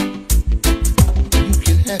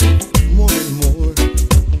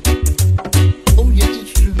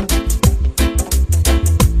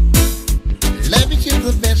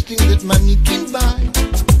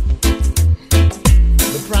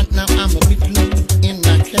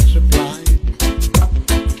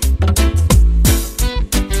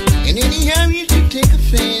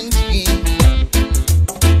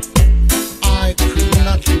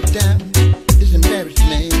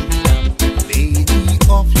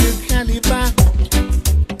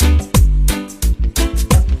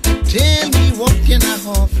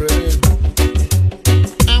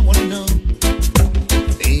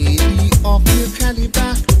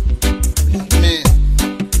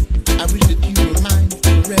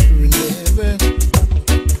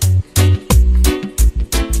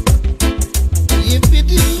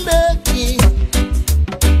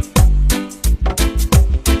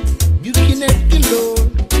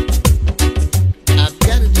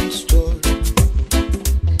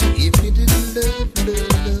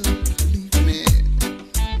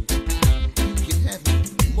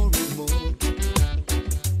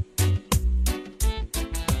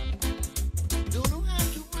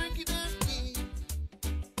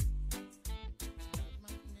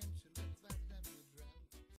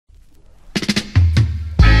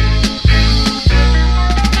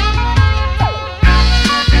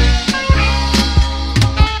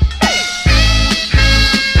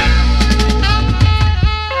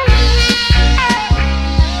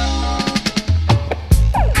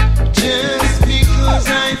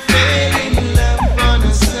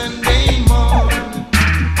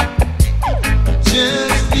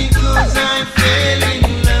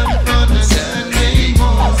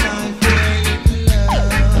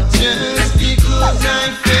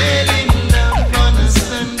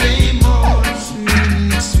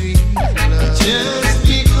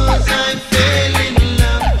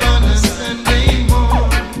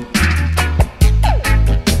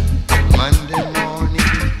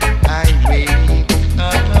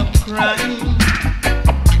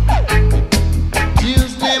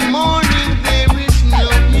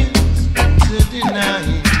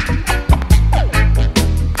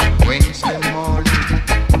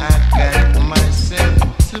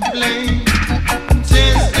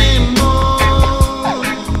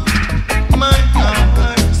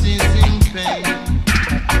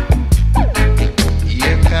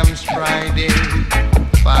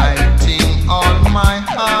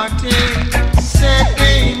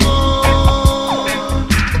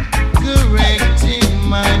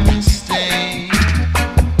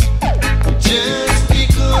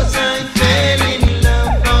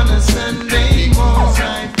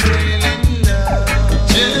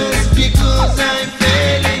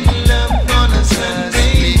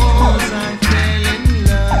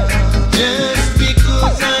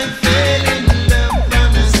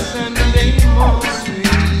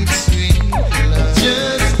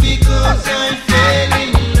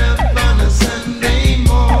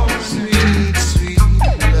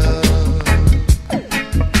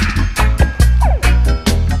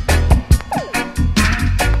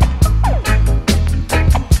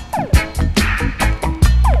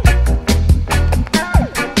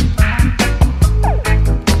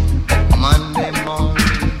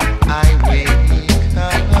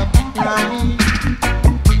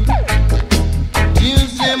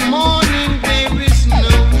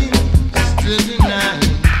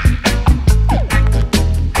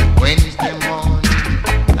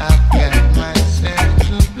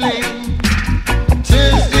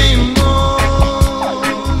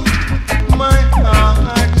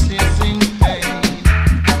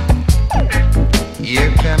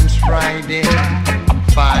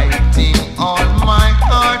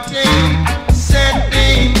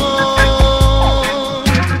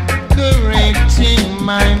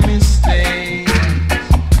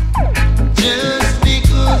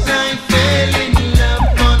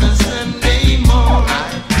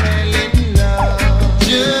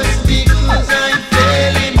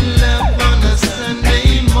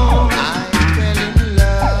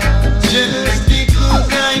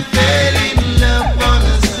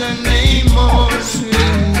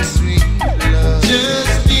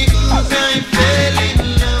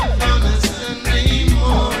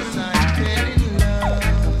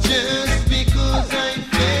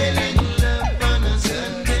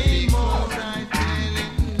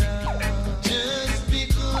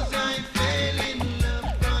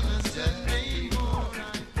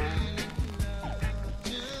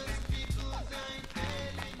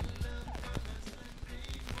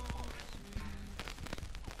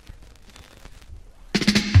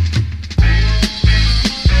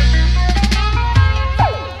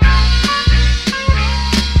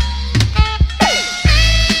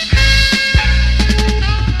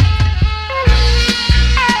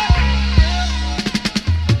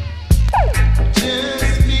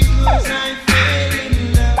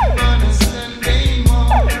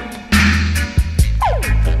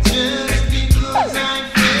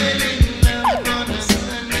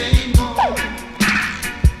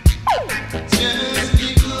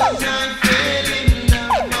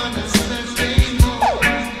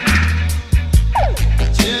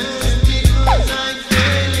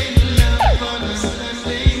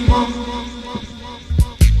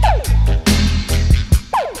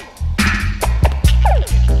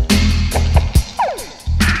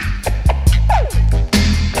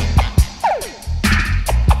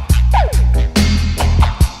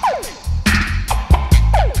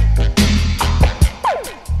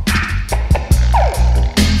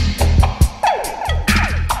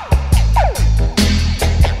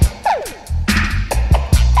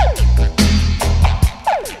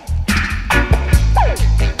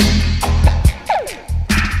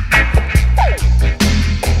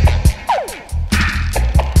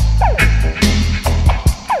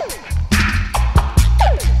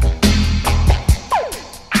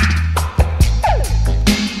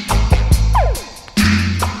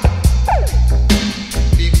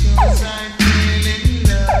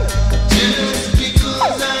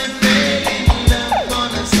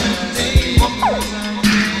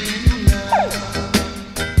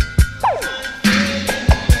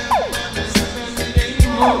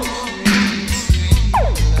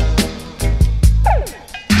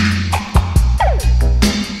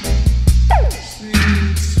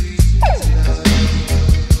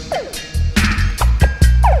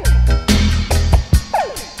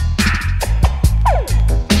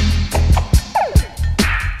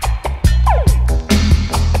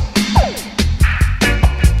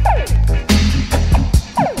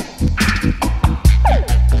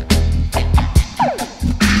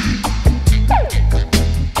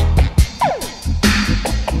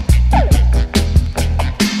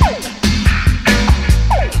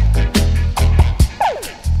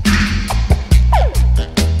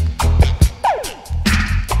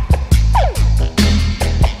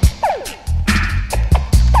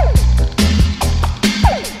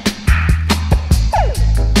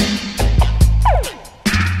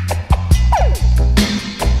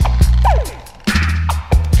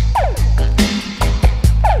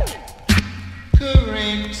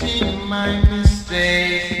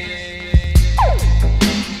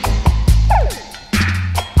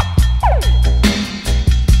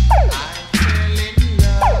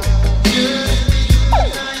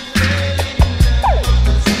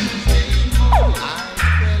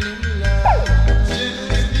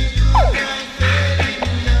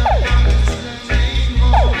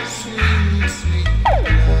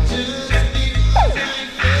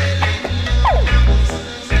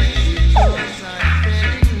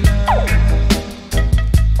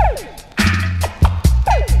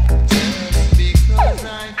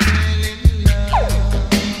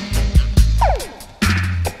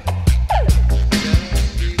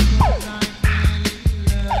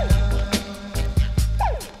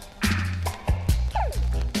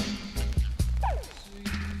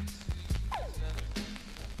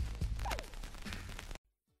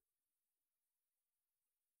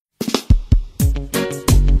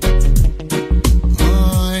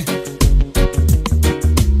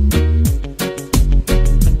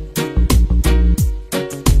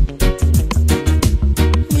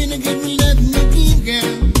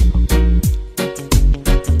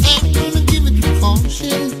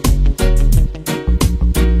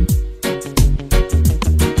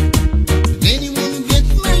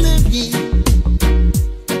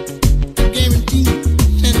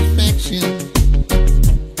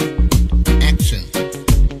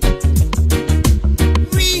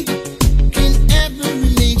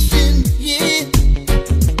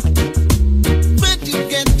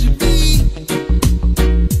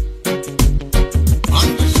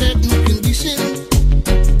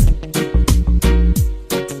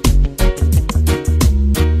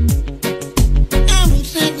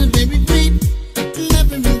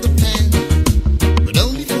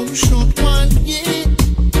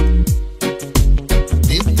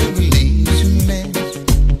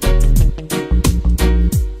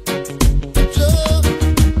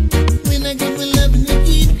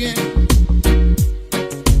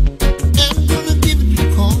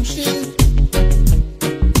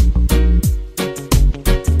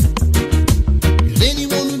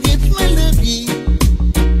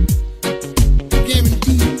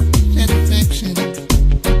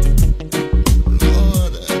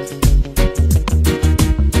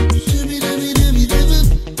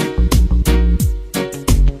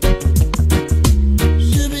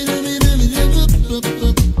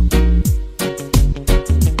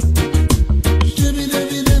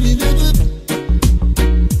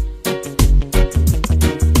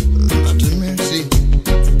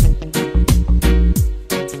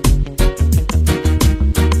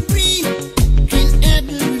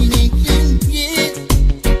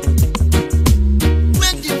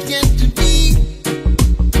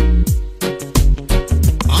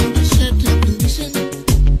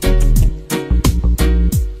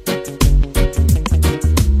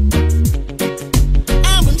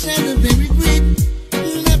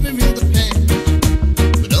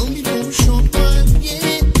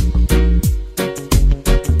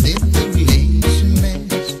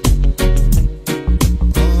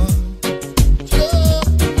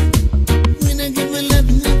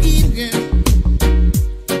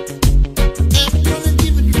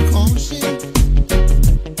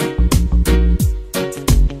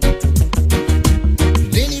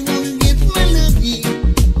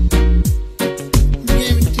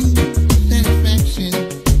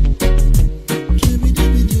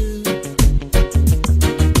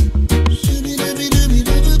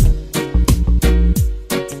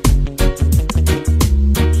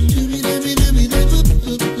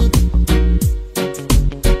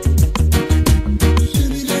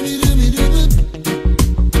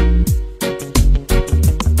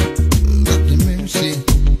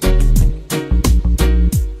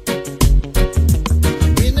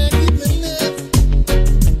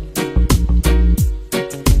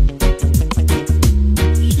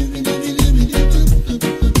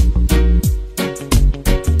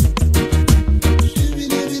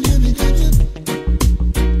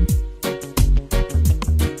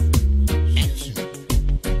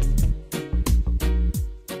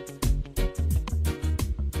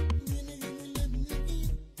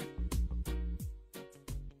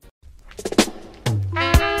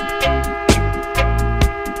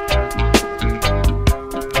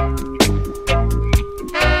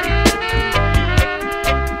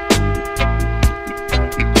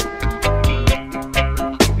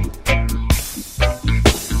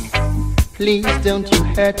 Please don't you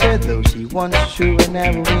hurt her, though she once threw an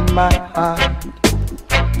arrow in my heart.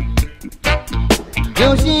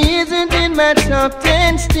 Though she isn't in my top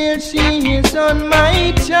 10, still she is on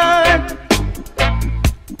my chart.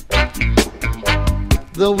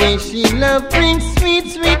 The way she loves brings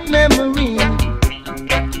sweet, sweet memories.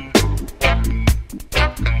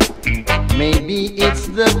 Maybe it's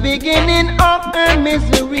the beginning of her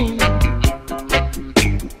misery.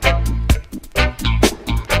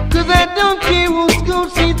 'Cause I don't care whose school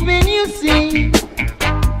she's been, you see.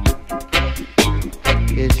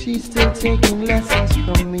 Yeah, she's still taking lessons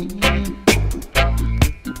from me.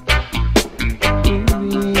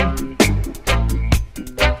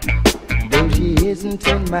 Though she isn't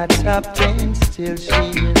in my top 10, still she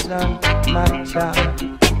is on my chart.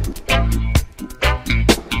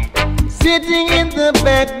 Sitting in the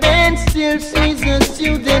back bench, still she's a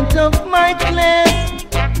student of my class.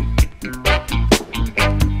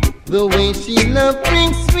 The way she loves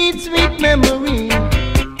brings sweet, sweet memories.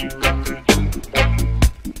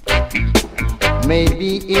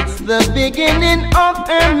 Maybe it's the beginning of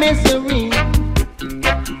her misery.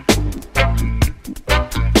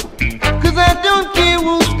 'Cause I don't care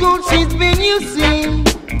whose school she's been, you see.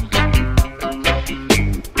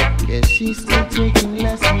 Yeah, she's still taking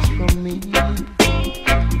lessons from me.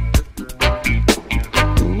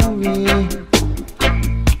 Ooh, yeah.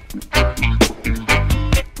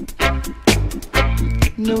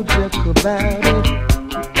 No joke about it.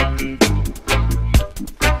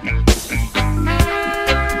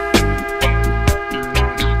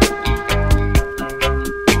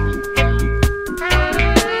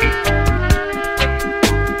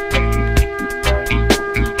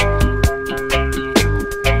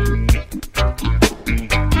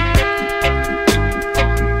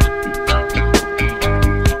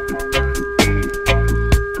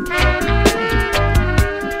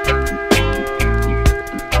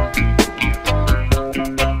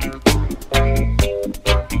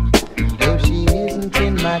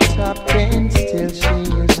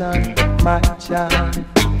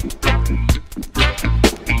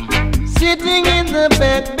 Sitting in the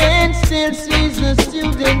back bench, still she's a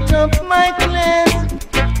student of my class.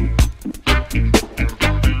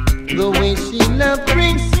 The way she loves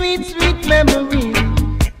brings sweet, sweet memories.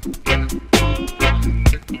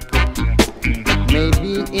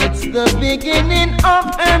 Maybe it's the beginning of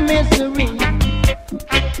her misery.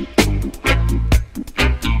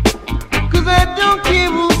 'Cause I don't care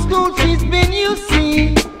whose school she's been, you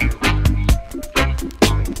see.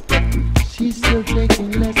 She's still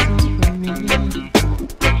taking lessons from me.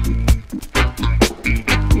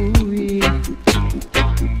 Ooh, yeah.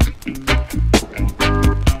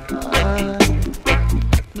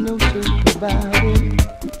 No joke about it.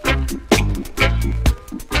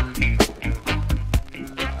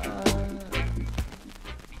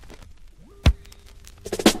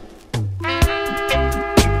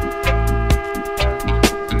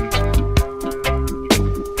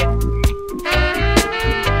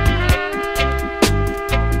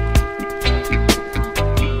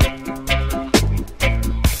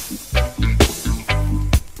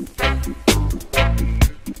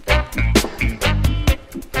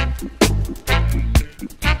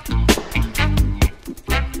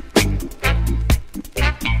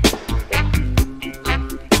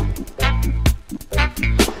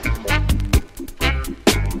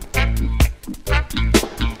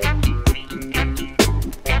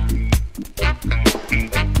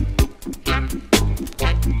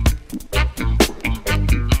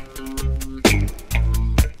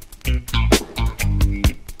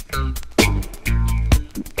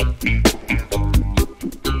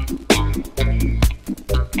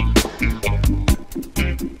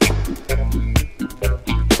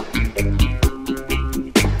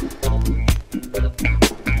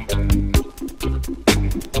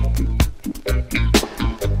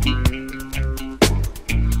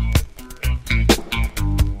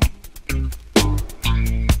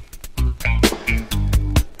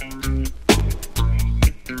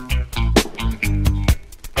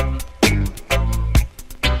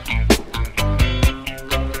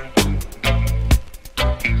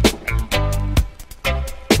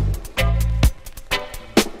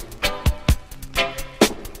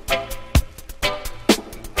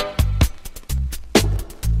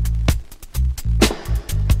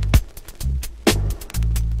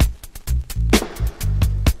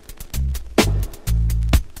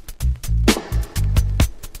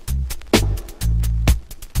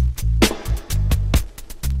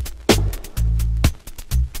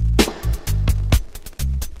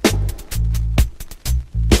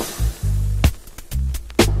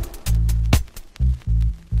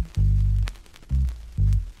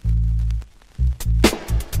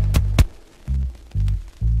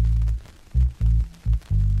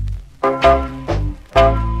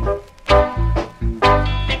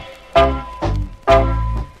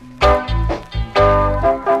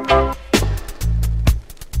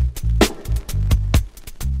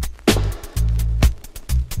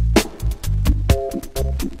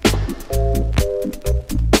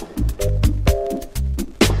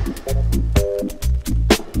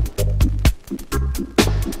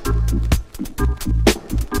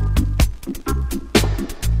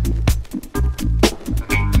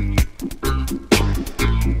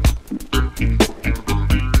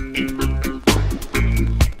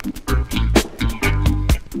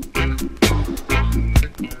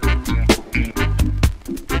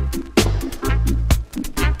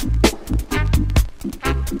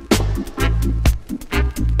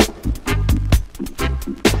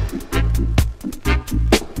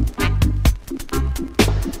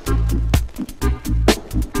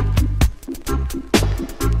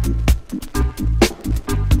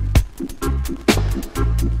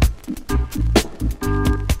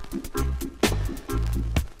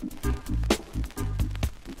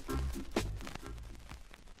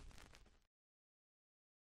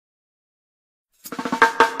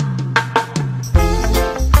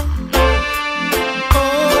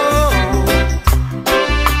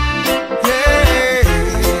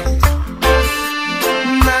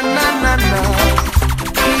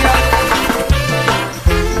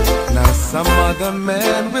 other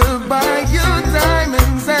man will buy you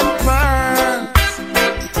diamonds and pearls,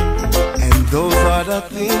 and those are the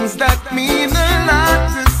things that mean a lot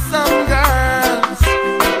to some girls.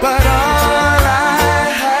 But all I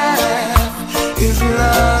have is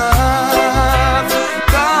love,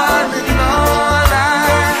 darling. All I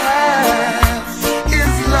have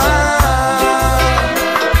is love.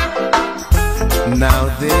 Now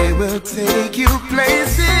they will take you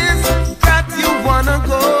places that you wanna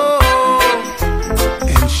go,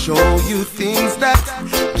 show you things that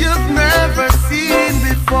you've never seen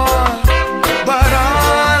before. But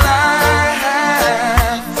all I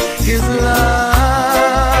have is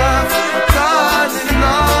love, darling.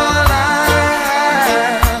 All I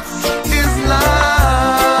have is love.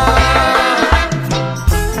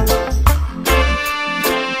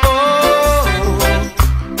 Oh,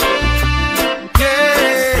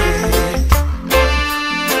 yeah.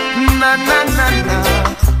 Na na na na.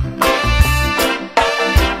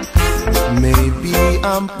 Maybe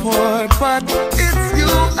I'm poor, but it's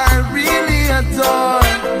you I really adore.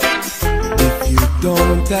 If you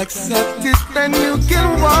don't accept it, then you can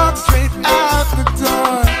walk straight out the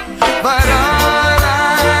door. But all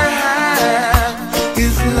I have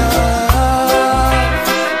is love,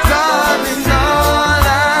 darling. All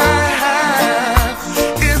I have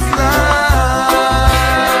is love.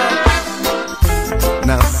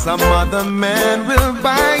 Now some other man will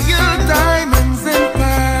buy you diamonds and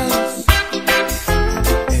pearls,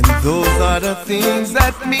 those are the things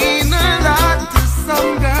that mean a lot to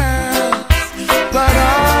some girls. But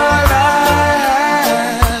all I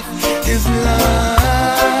have is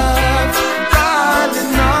love,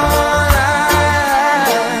 darling. All I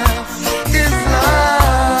have is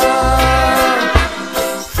love.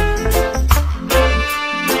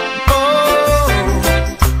 Oh,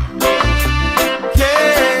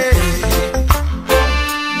 yeah.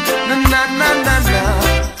 Na na na na na.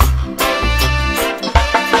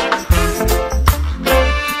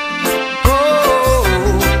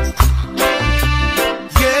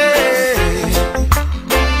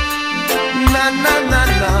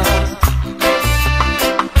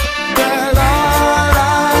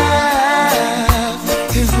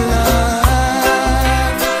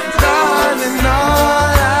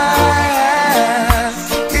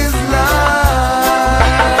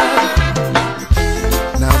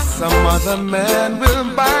 The man will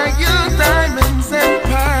buy you diamonds and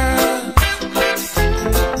pearls,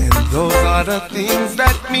 and those are the things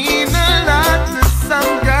that mean a lot to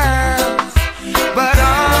some girls. But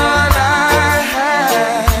all I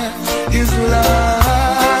have is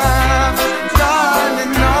love,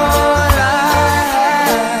 darling. All I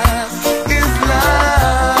have is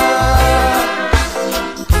love.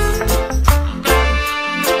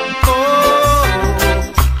 Oh,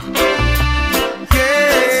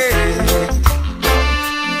 yeah.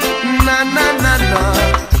 Na na na na.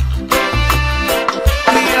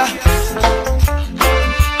 Yeah.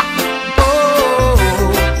 Oh,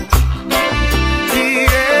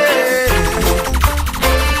 yeah.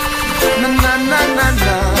 Na na na na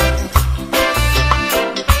na.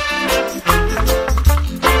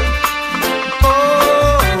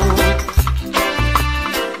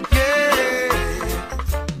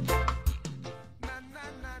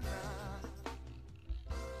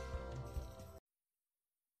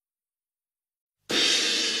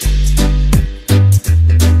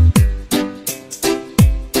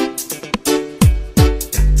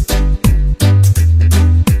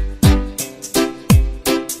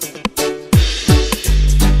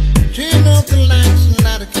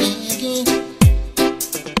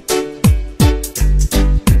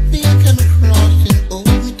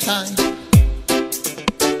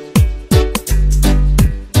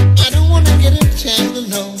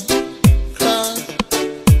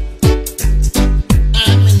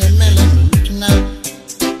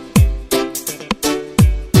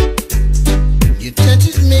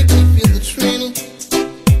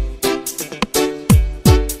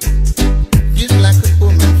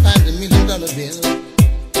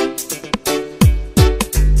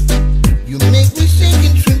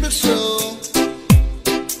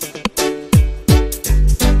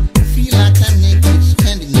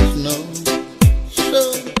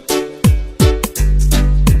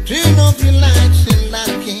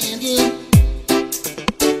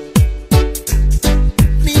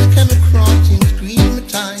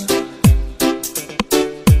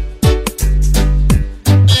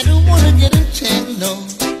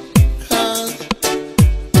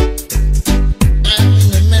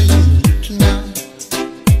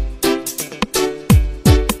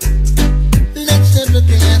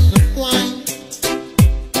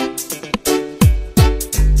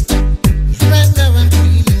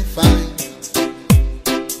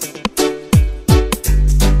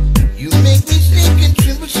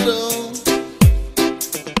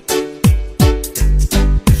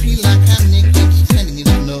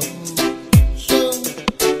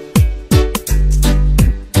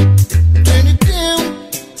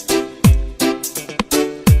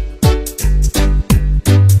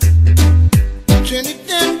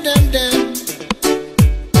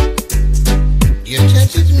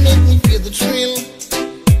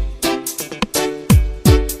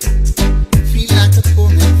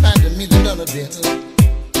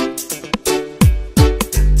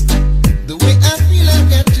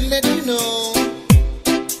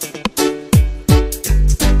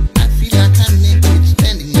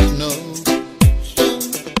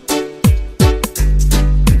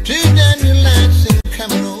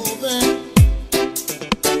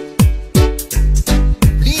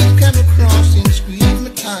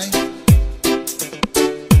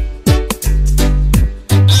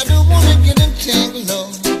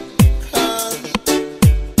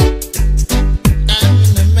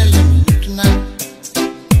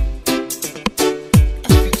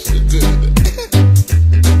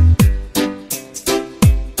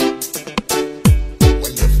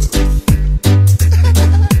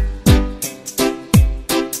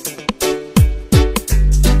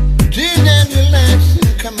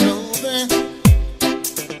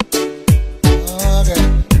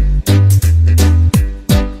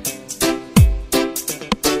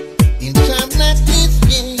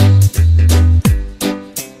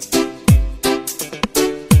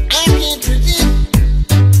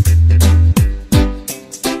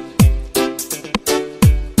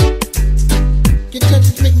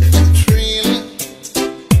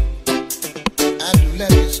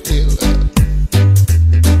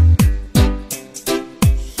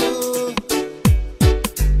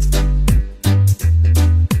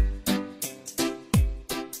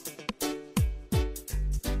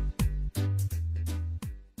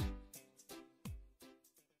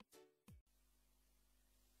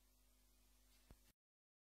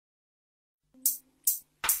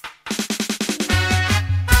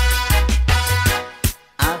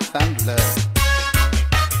 found love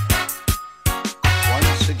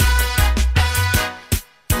once again.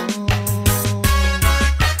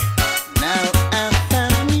 Now I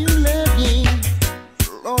found new loving.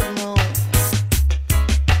 Lord knows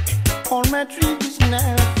all my dreams is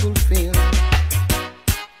now fulfilled.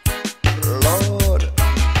 Lord,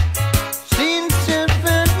 since I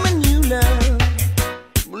found my new love,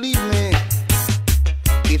 believe me,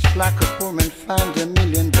 it's like a poor man found $1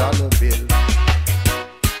 million bill.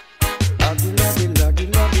 Lordy, lordy, lordy,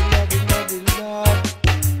 lordy, lordy, lordy, lord.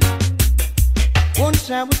 Once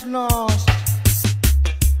I was lost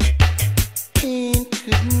and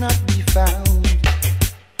could not be found.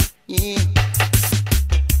 Yeah.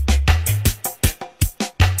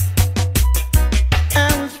 I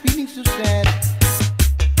was feeling so sad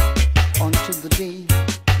until the day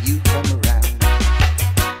you come around.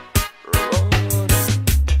 Lord,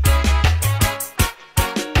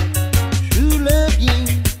 true love you.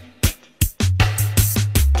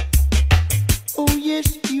 Oh yes,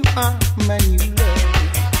 you are my new love.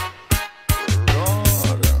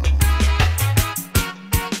 Lord,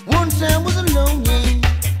 once I was alone, yeah,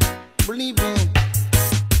 believe me,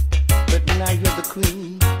 but now you're the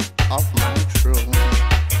queen of my throne.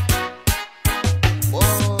 Boy,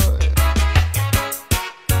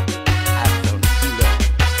 I found true love.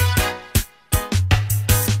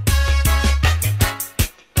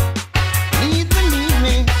 Please believe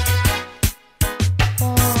me.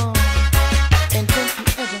 Oh, and don't you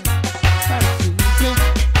ever try to lose me.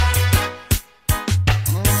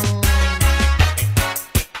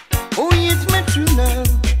 Oh, yes, my true love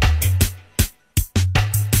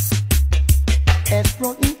has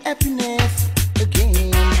brought me happiness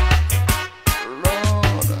again.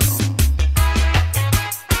 Lord,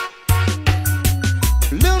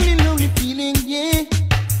 lonely, lonely feeling, yeah,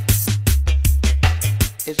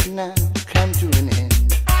 it's now come to an end.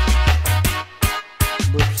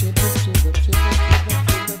 Boopsie, boopsie, boopsie, boopsie,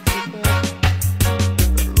 boopsie, boopsie, boopsie.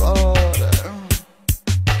 Lord,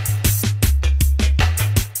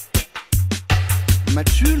 my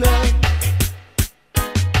true love,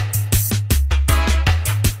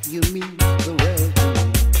 you mean the world to me.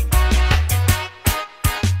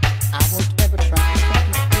 I won't ever try to set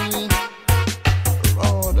you free.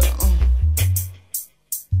 Lord,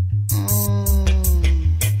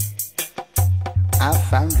 I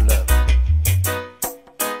found love.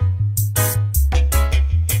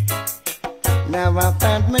 Now I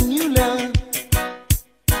found my new love.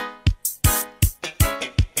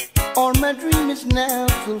 All my dream is now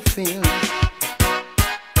fulfilled.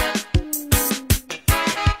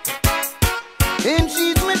 And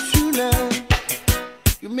she's my true love.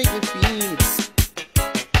 You make me feel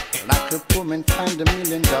like a poor man find $1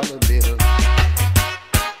 million bill.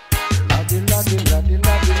 Lordy, lordy, lordy,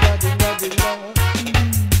 lordy, lordy, lordy, lord.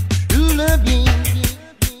 True love, yeah.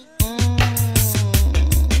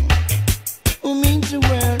 Who means the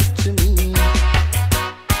world to me.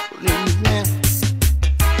 Believe me.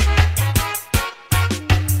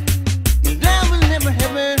 And I will never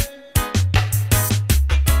ever,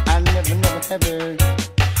 I'll never, never ever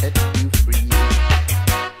set you free.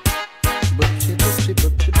 Boopsie, boopsie,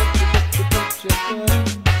 boopsie, boopsie, boopsie, boopsie, boopsie.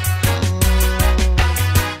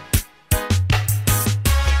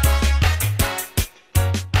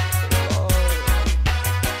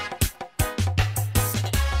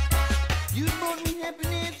 You brought me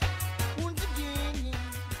happiness once again.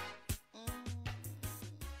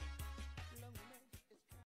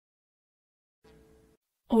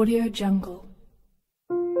 Audio Jungle.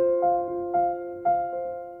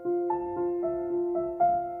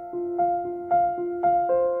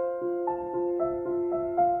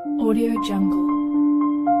 Audio Jungle.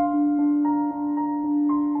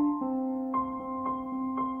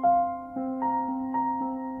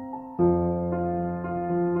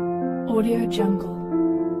 Audio Jungle.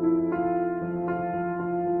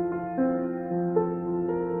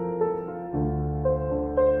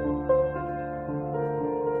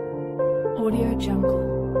 Audio Jungle.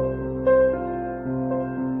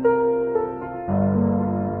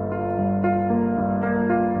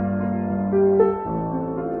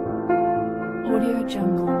 Audio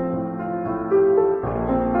Jungle.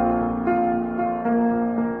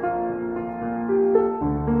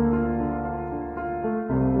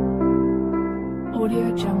 Audio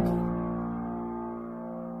Jungle.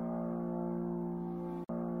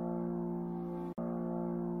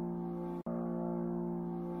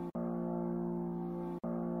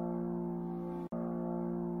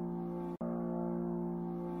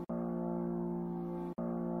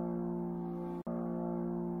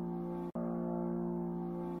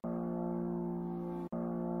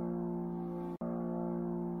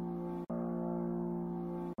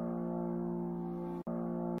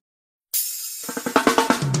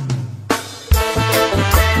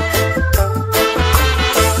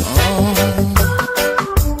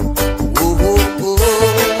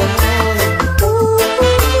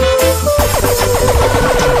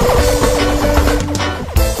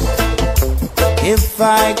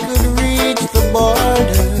 I could reach the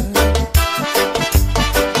border,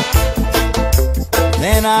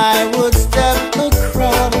 then I would step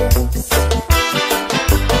across.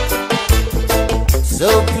 So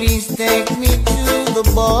please take me to the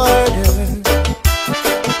border.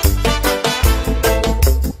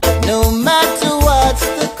 No matter what's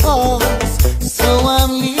the cost, so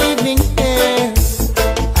I'm leaving here.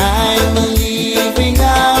 I'm leaving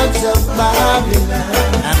out of Babylon.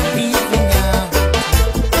 I'm leaving out.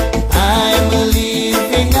 I'm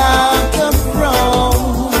leaving out of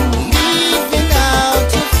Rome. Leaving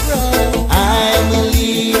out of Rome. I'm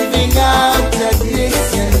leaving out of this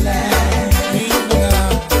land. Leaving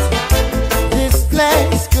out. This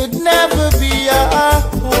place could never be our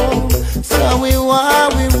home. So we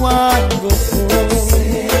want go home.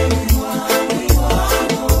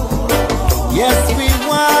 Yes, we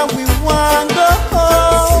want go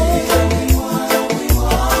home.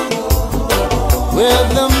 Where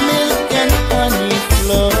the milk and honey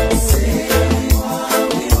flow.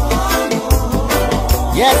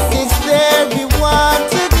 Yes, it's there we want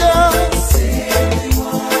to go.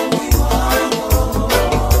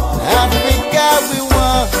 Africa, we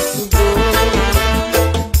want to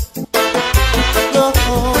go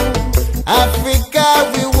home. Africa,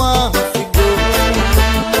 we want to go.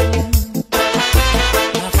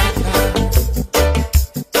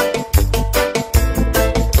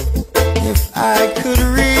 If I could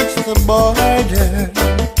reach the border,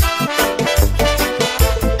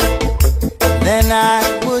 then I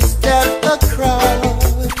would step across.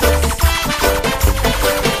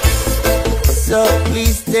 So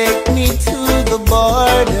please take me to the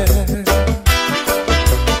border.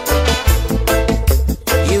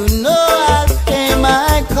 You know I'll pay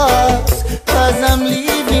my cost, 'cause I'm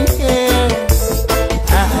leaving here.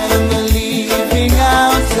 I'm leaving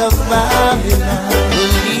out of Babylon.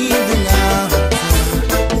 We're leaving out.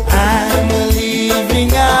 I'm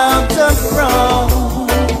leaving out of Rome.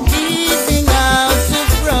 Leaving out of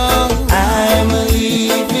Rome. I'm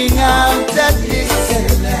leaving out of this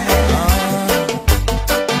land.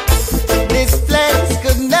 This place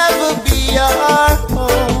could never be our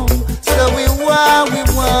home. So we want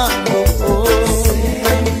go home.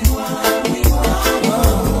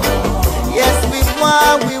 Yes, we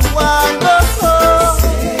want go home.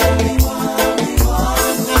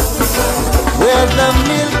 Where the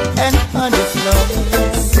milk and honey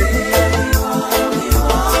flows.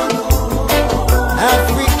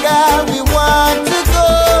 Africa, we want to go.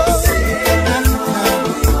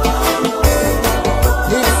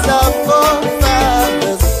 It's our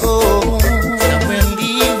forefathers' home. And we're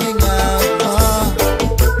leaving out.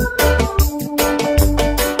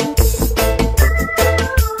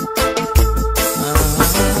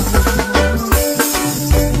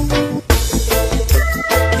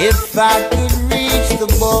 If I could reach the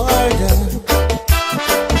border,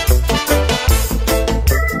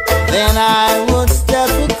 then I would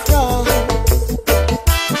step across.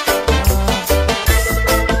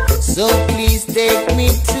 So please take me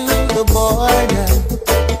to the border.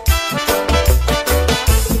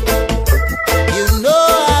 You know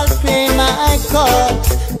I'll pay my cost,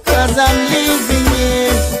 'cause I'm leaving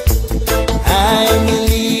here. I'm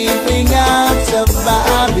leaving out of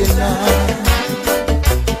Babylon.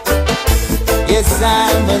 Yes,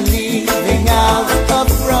 I'm leaving out of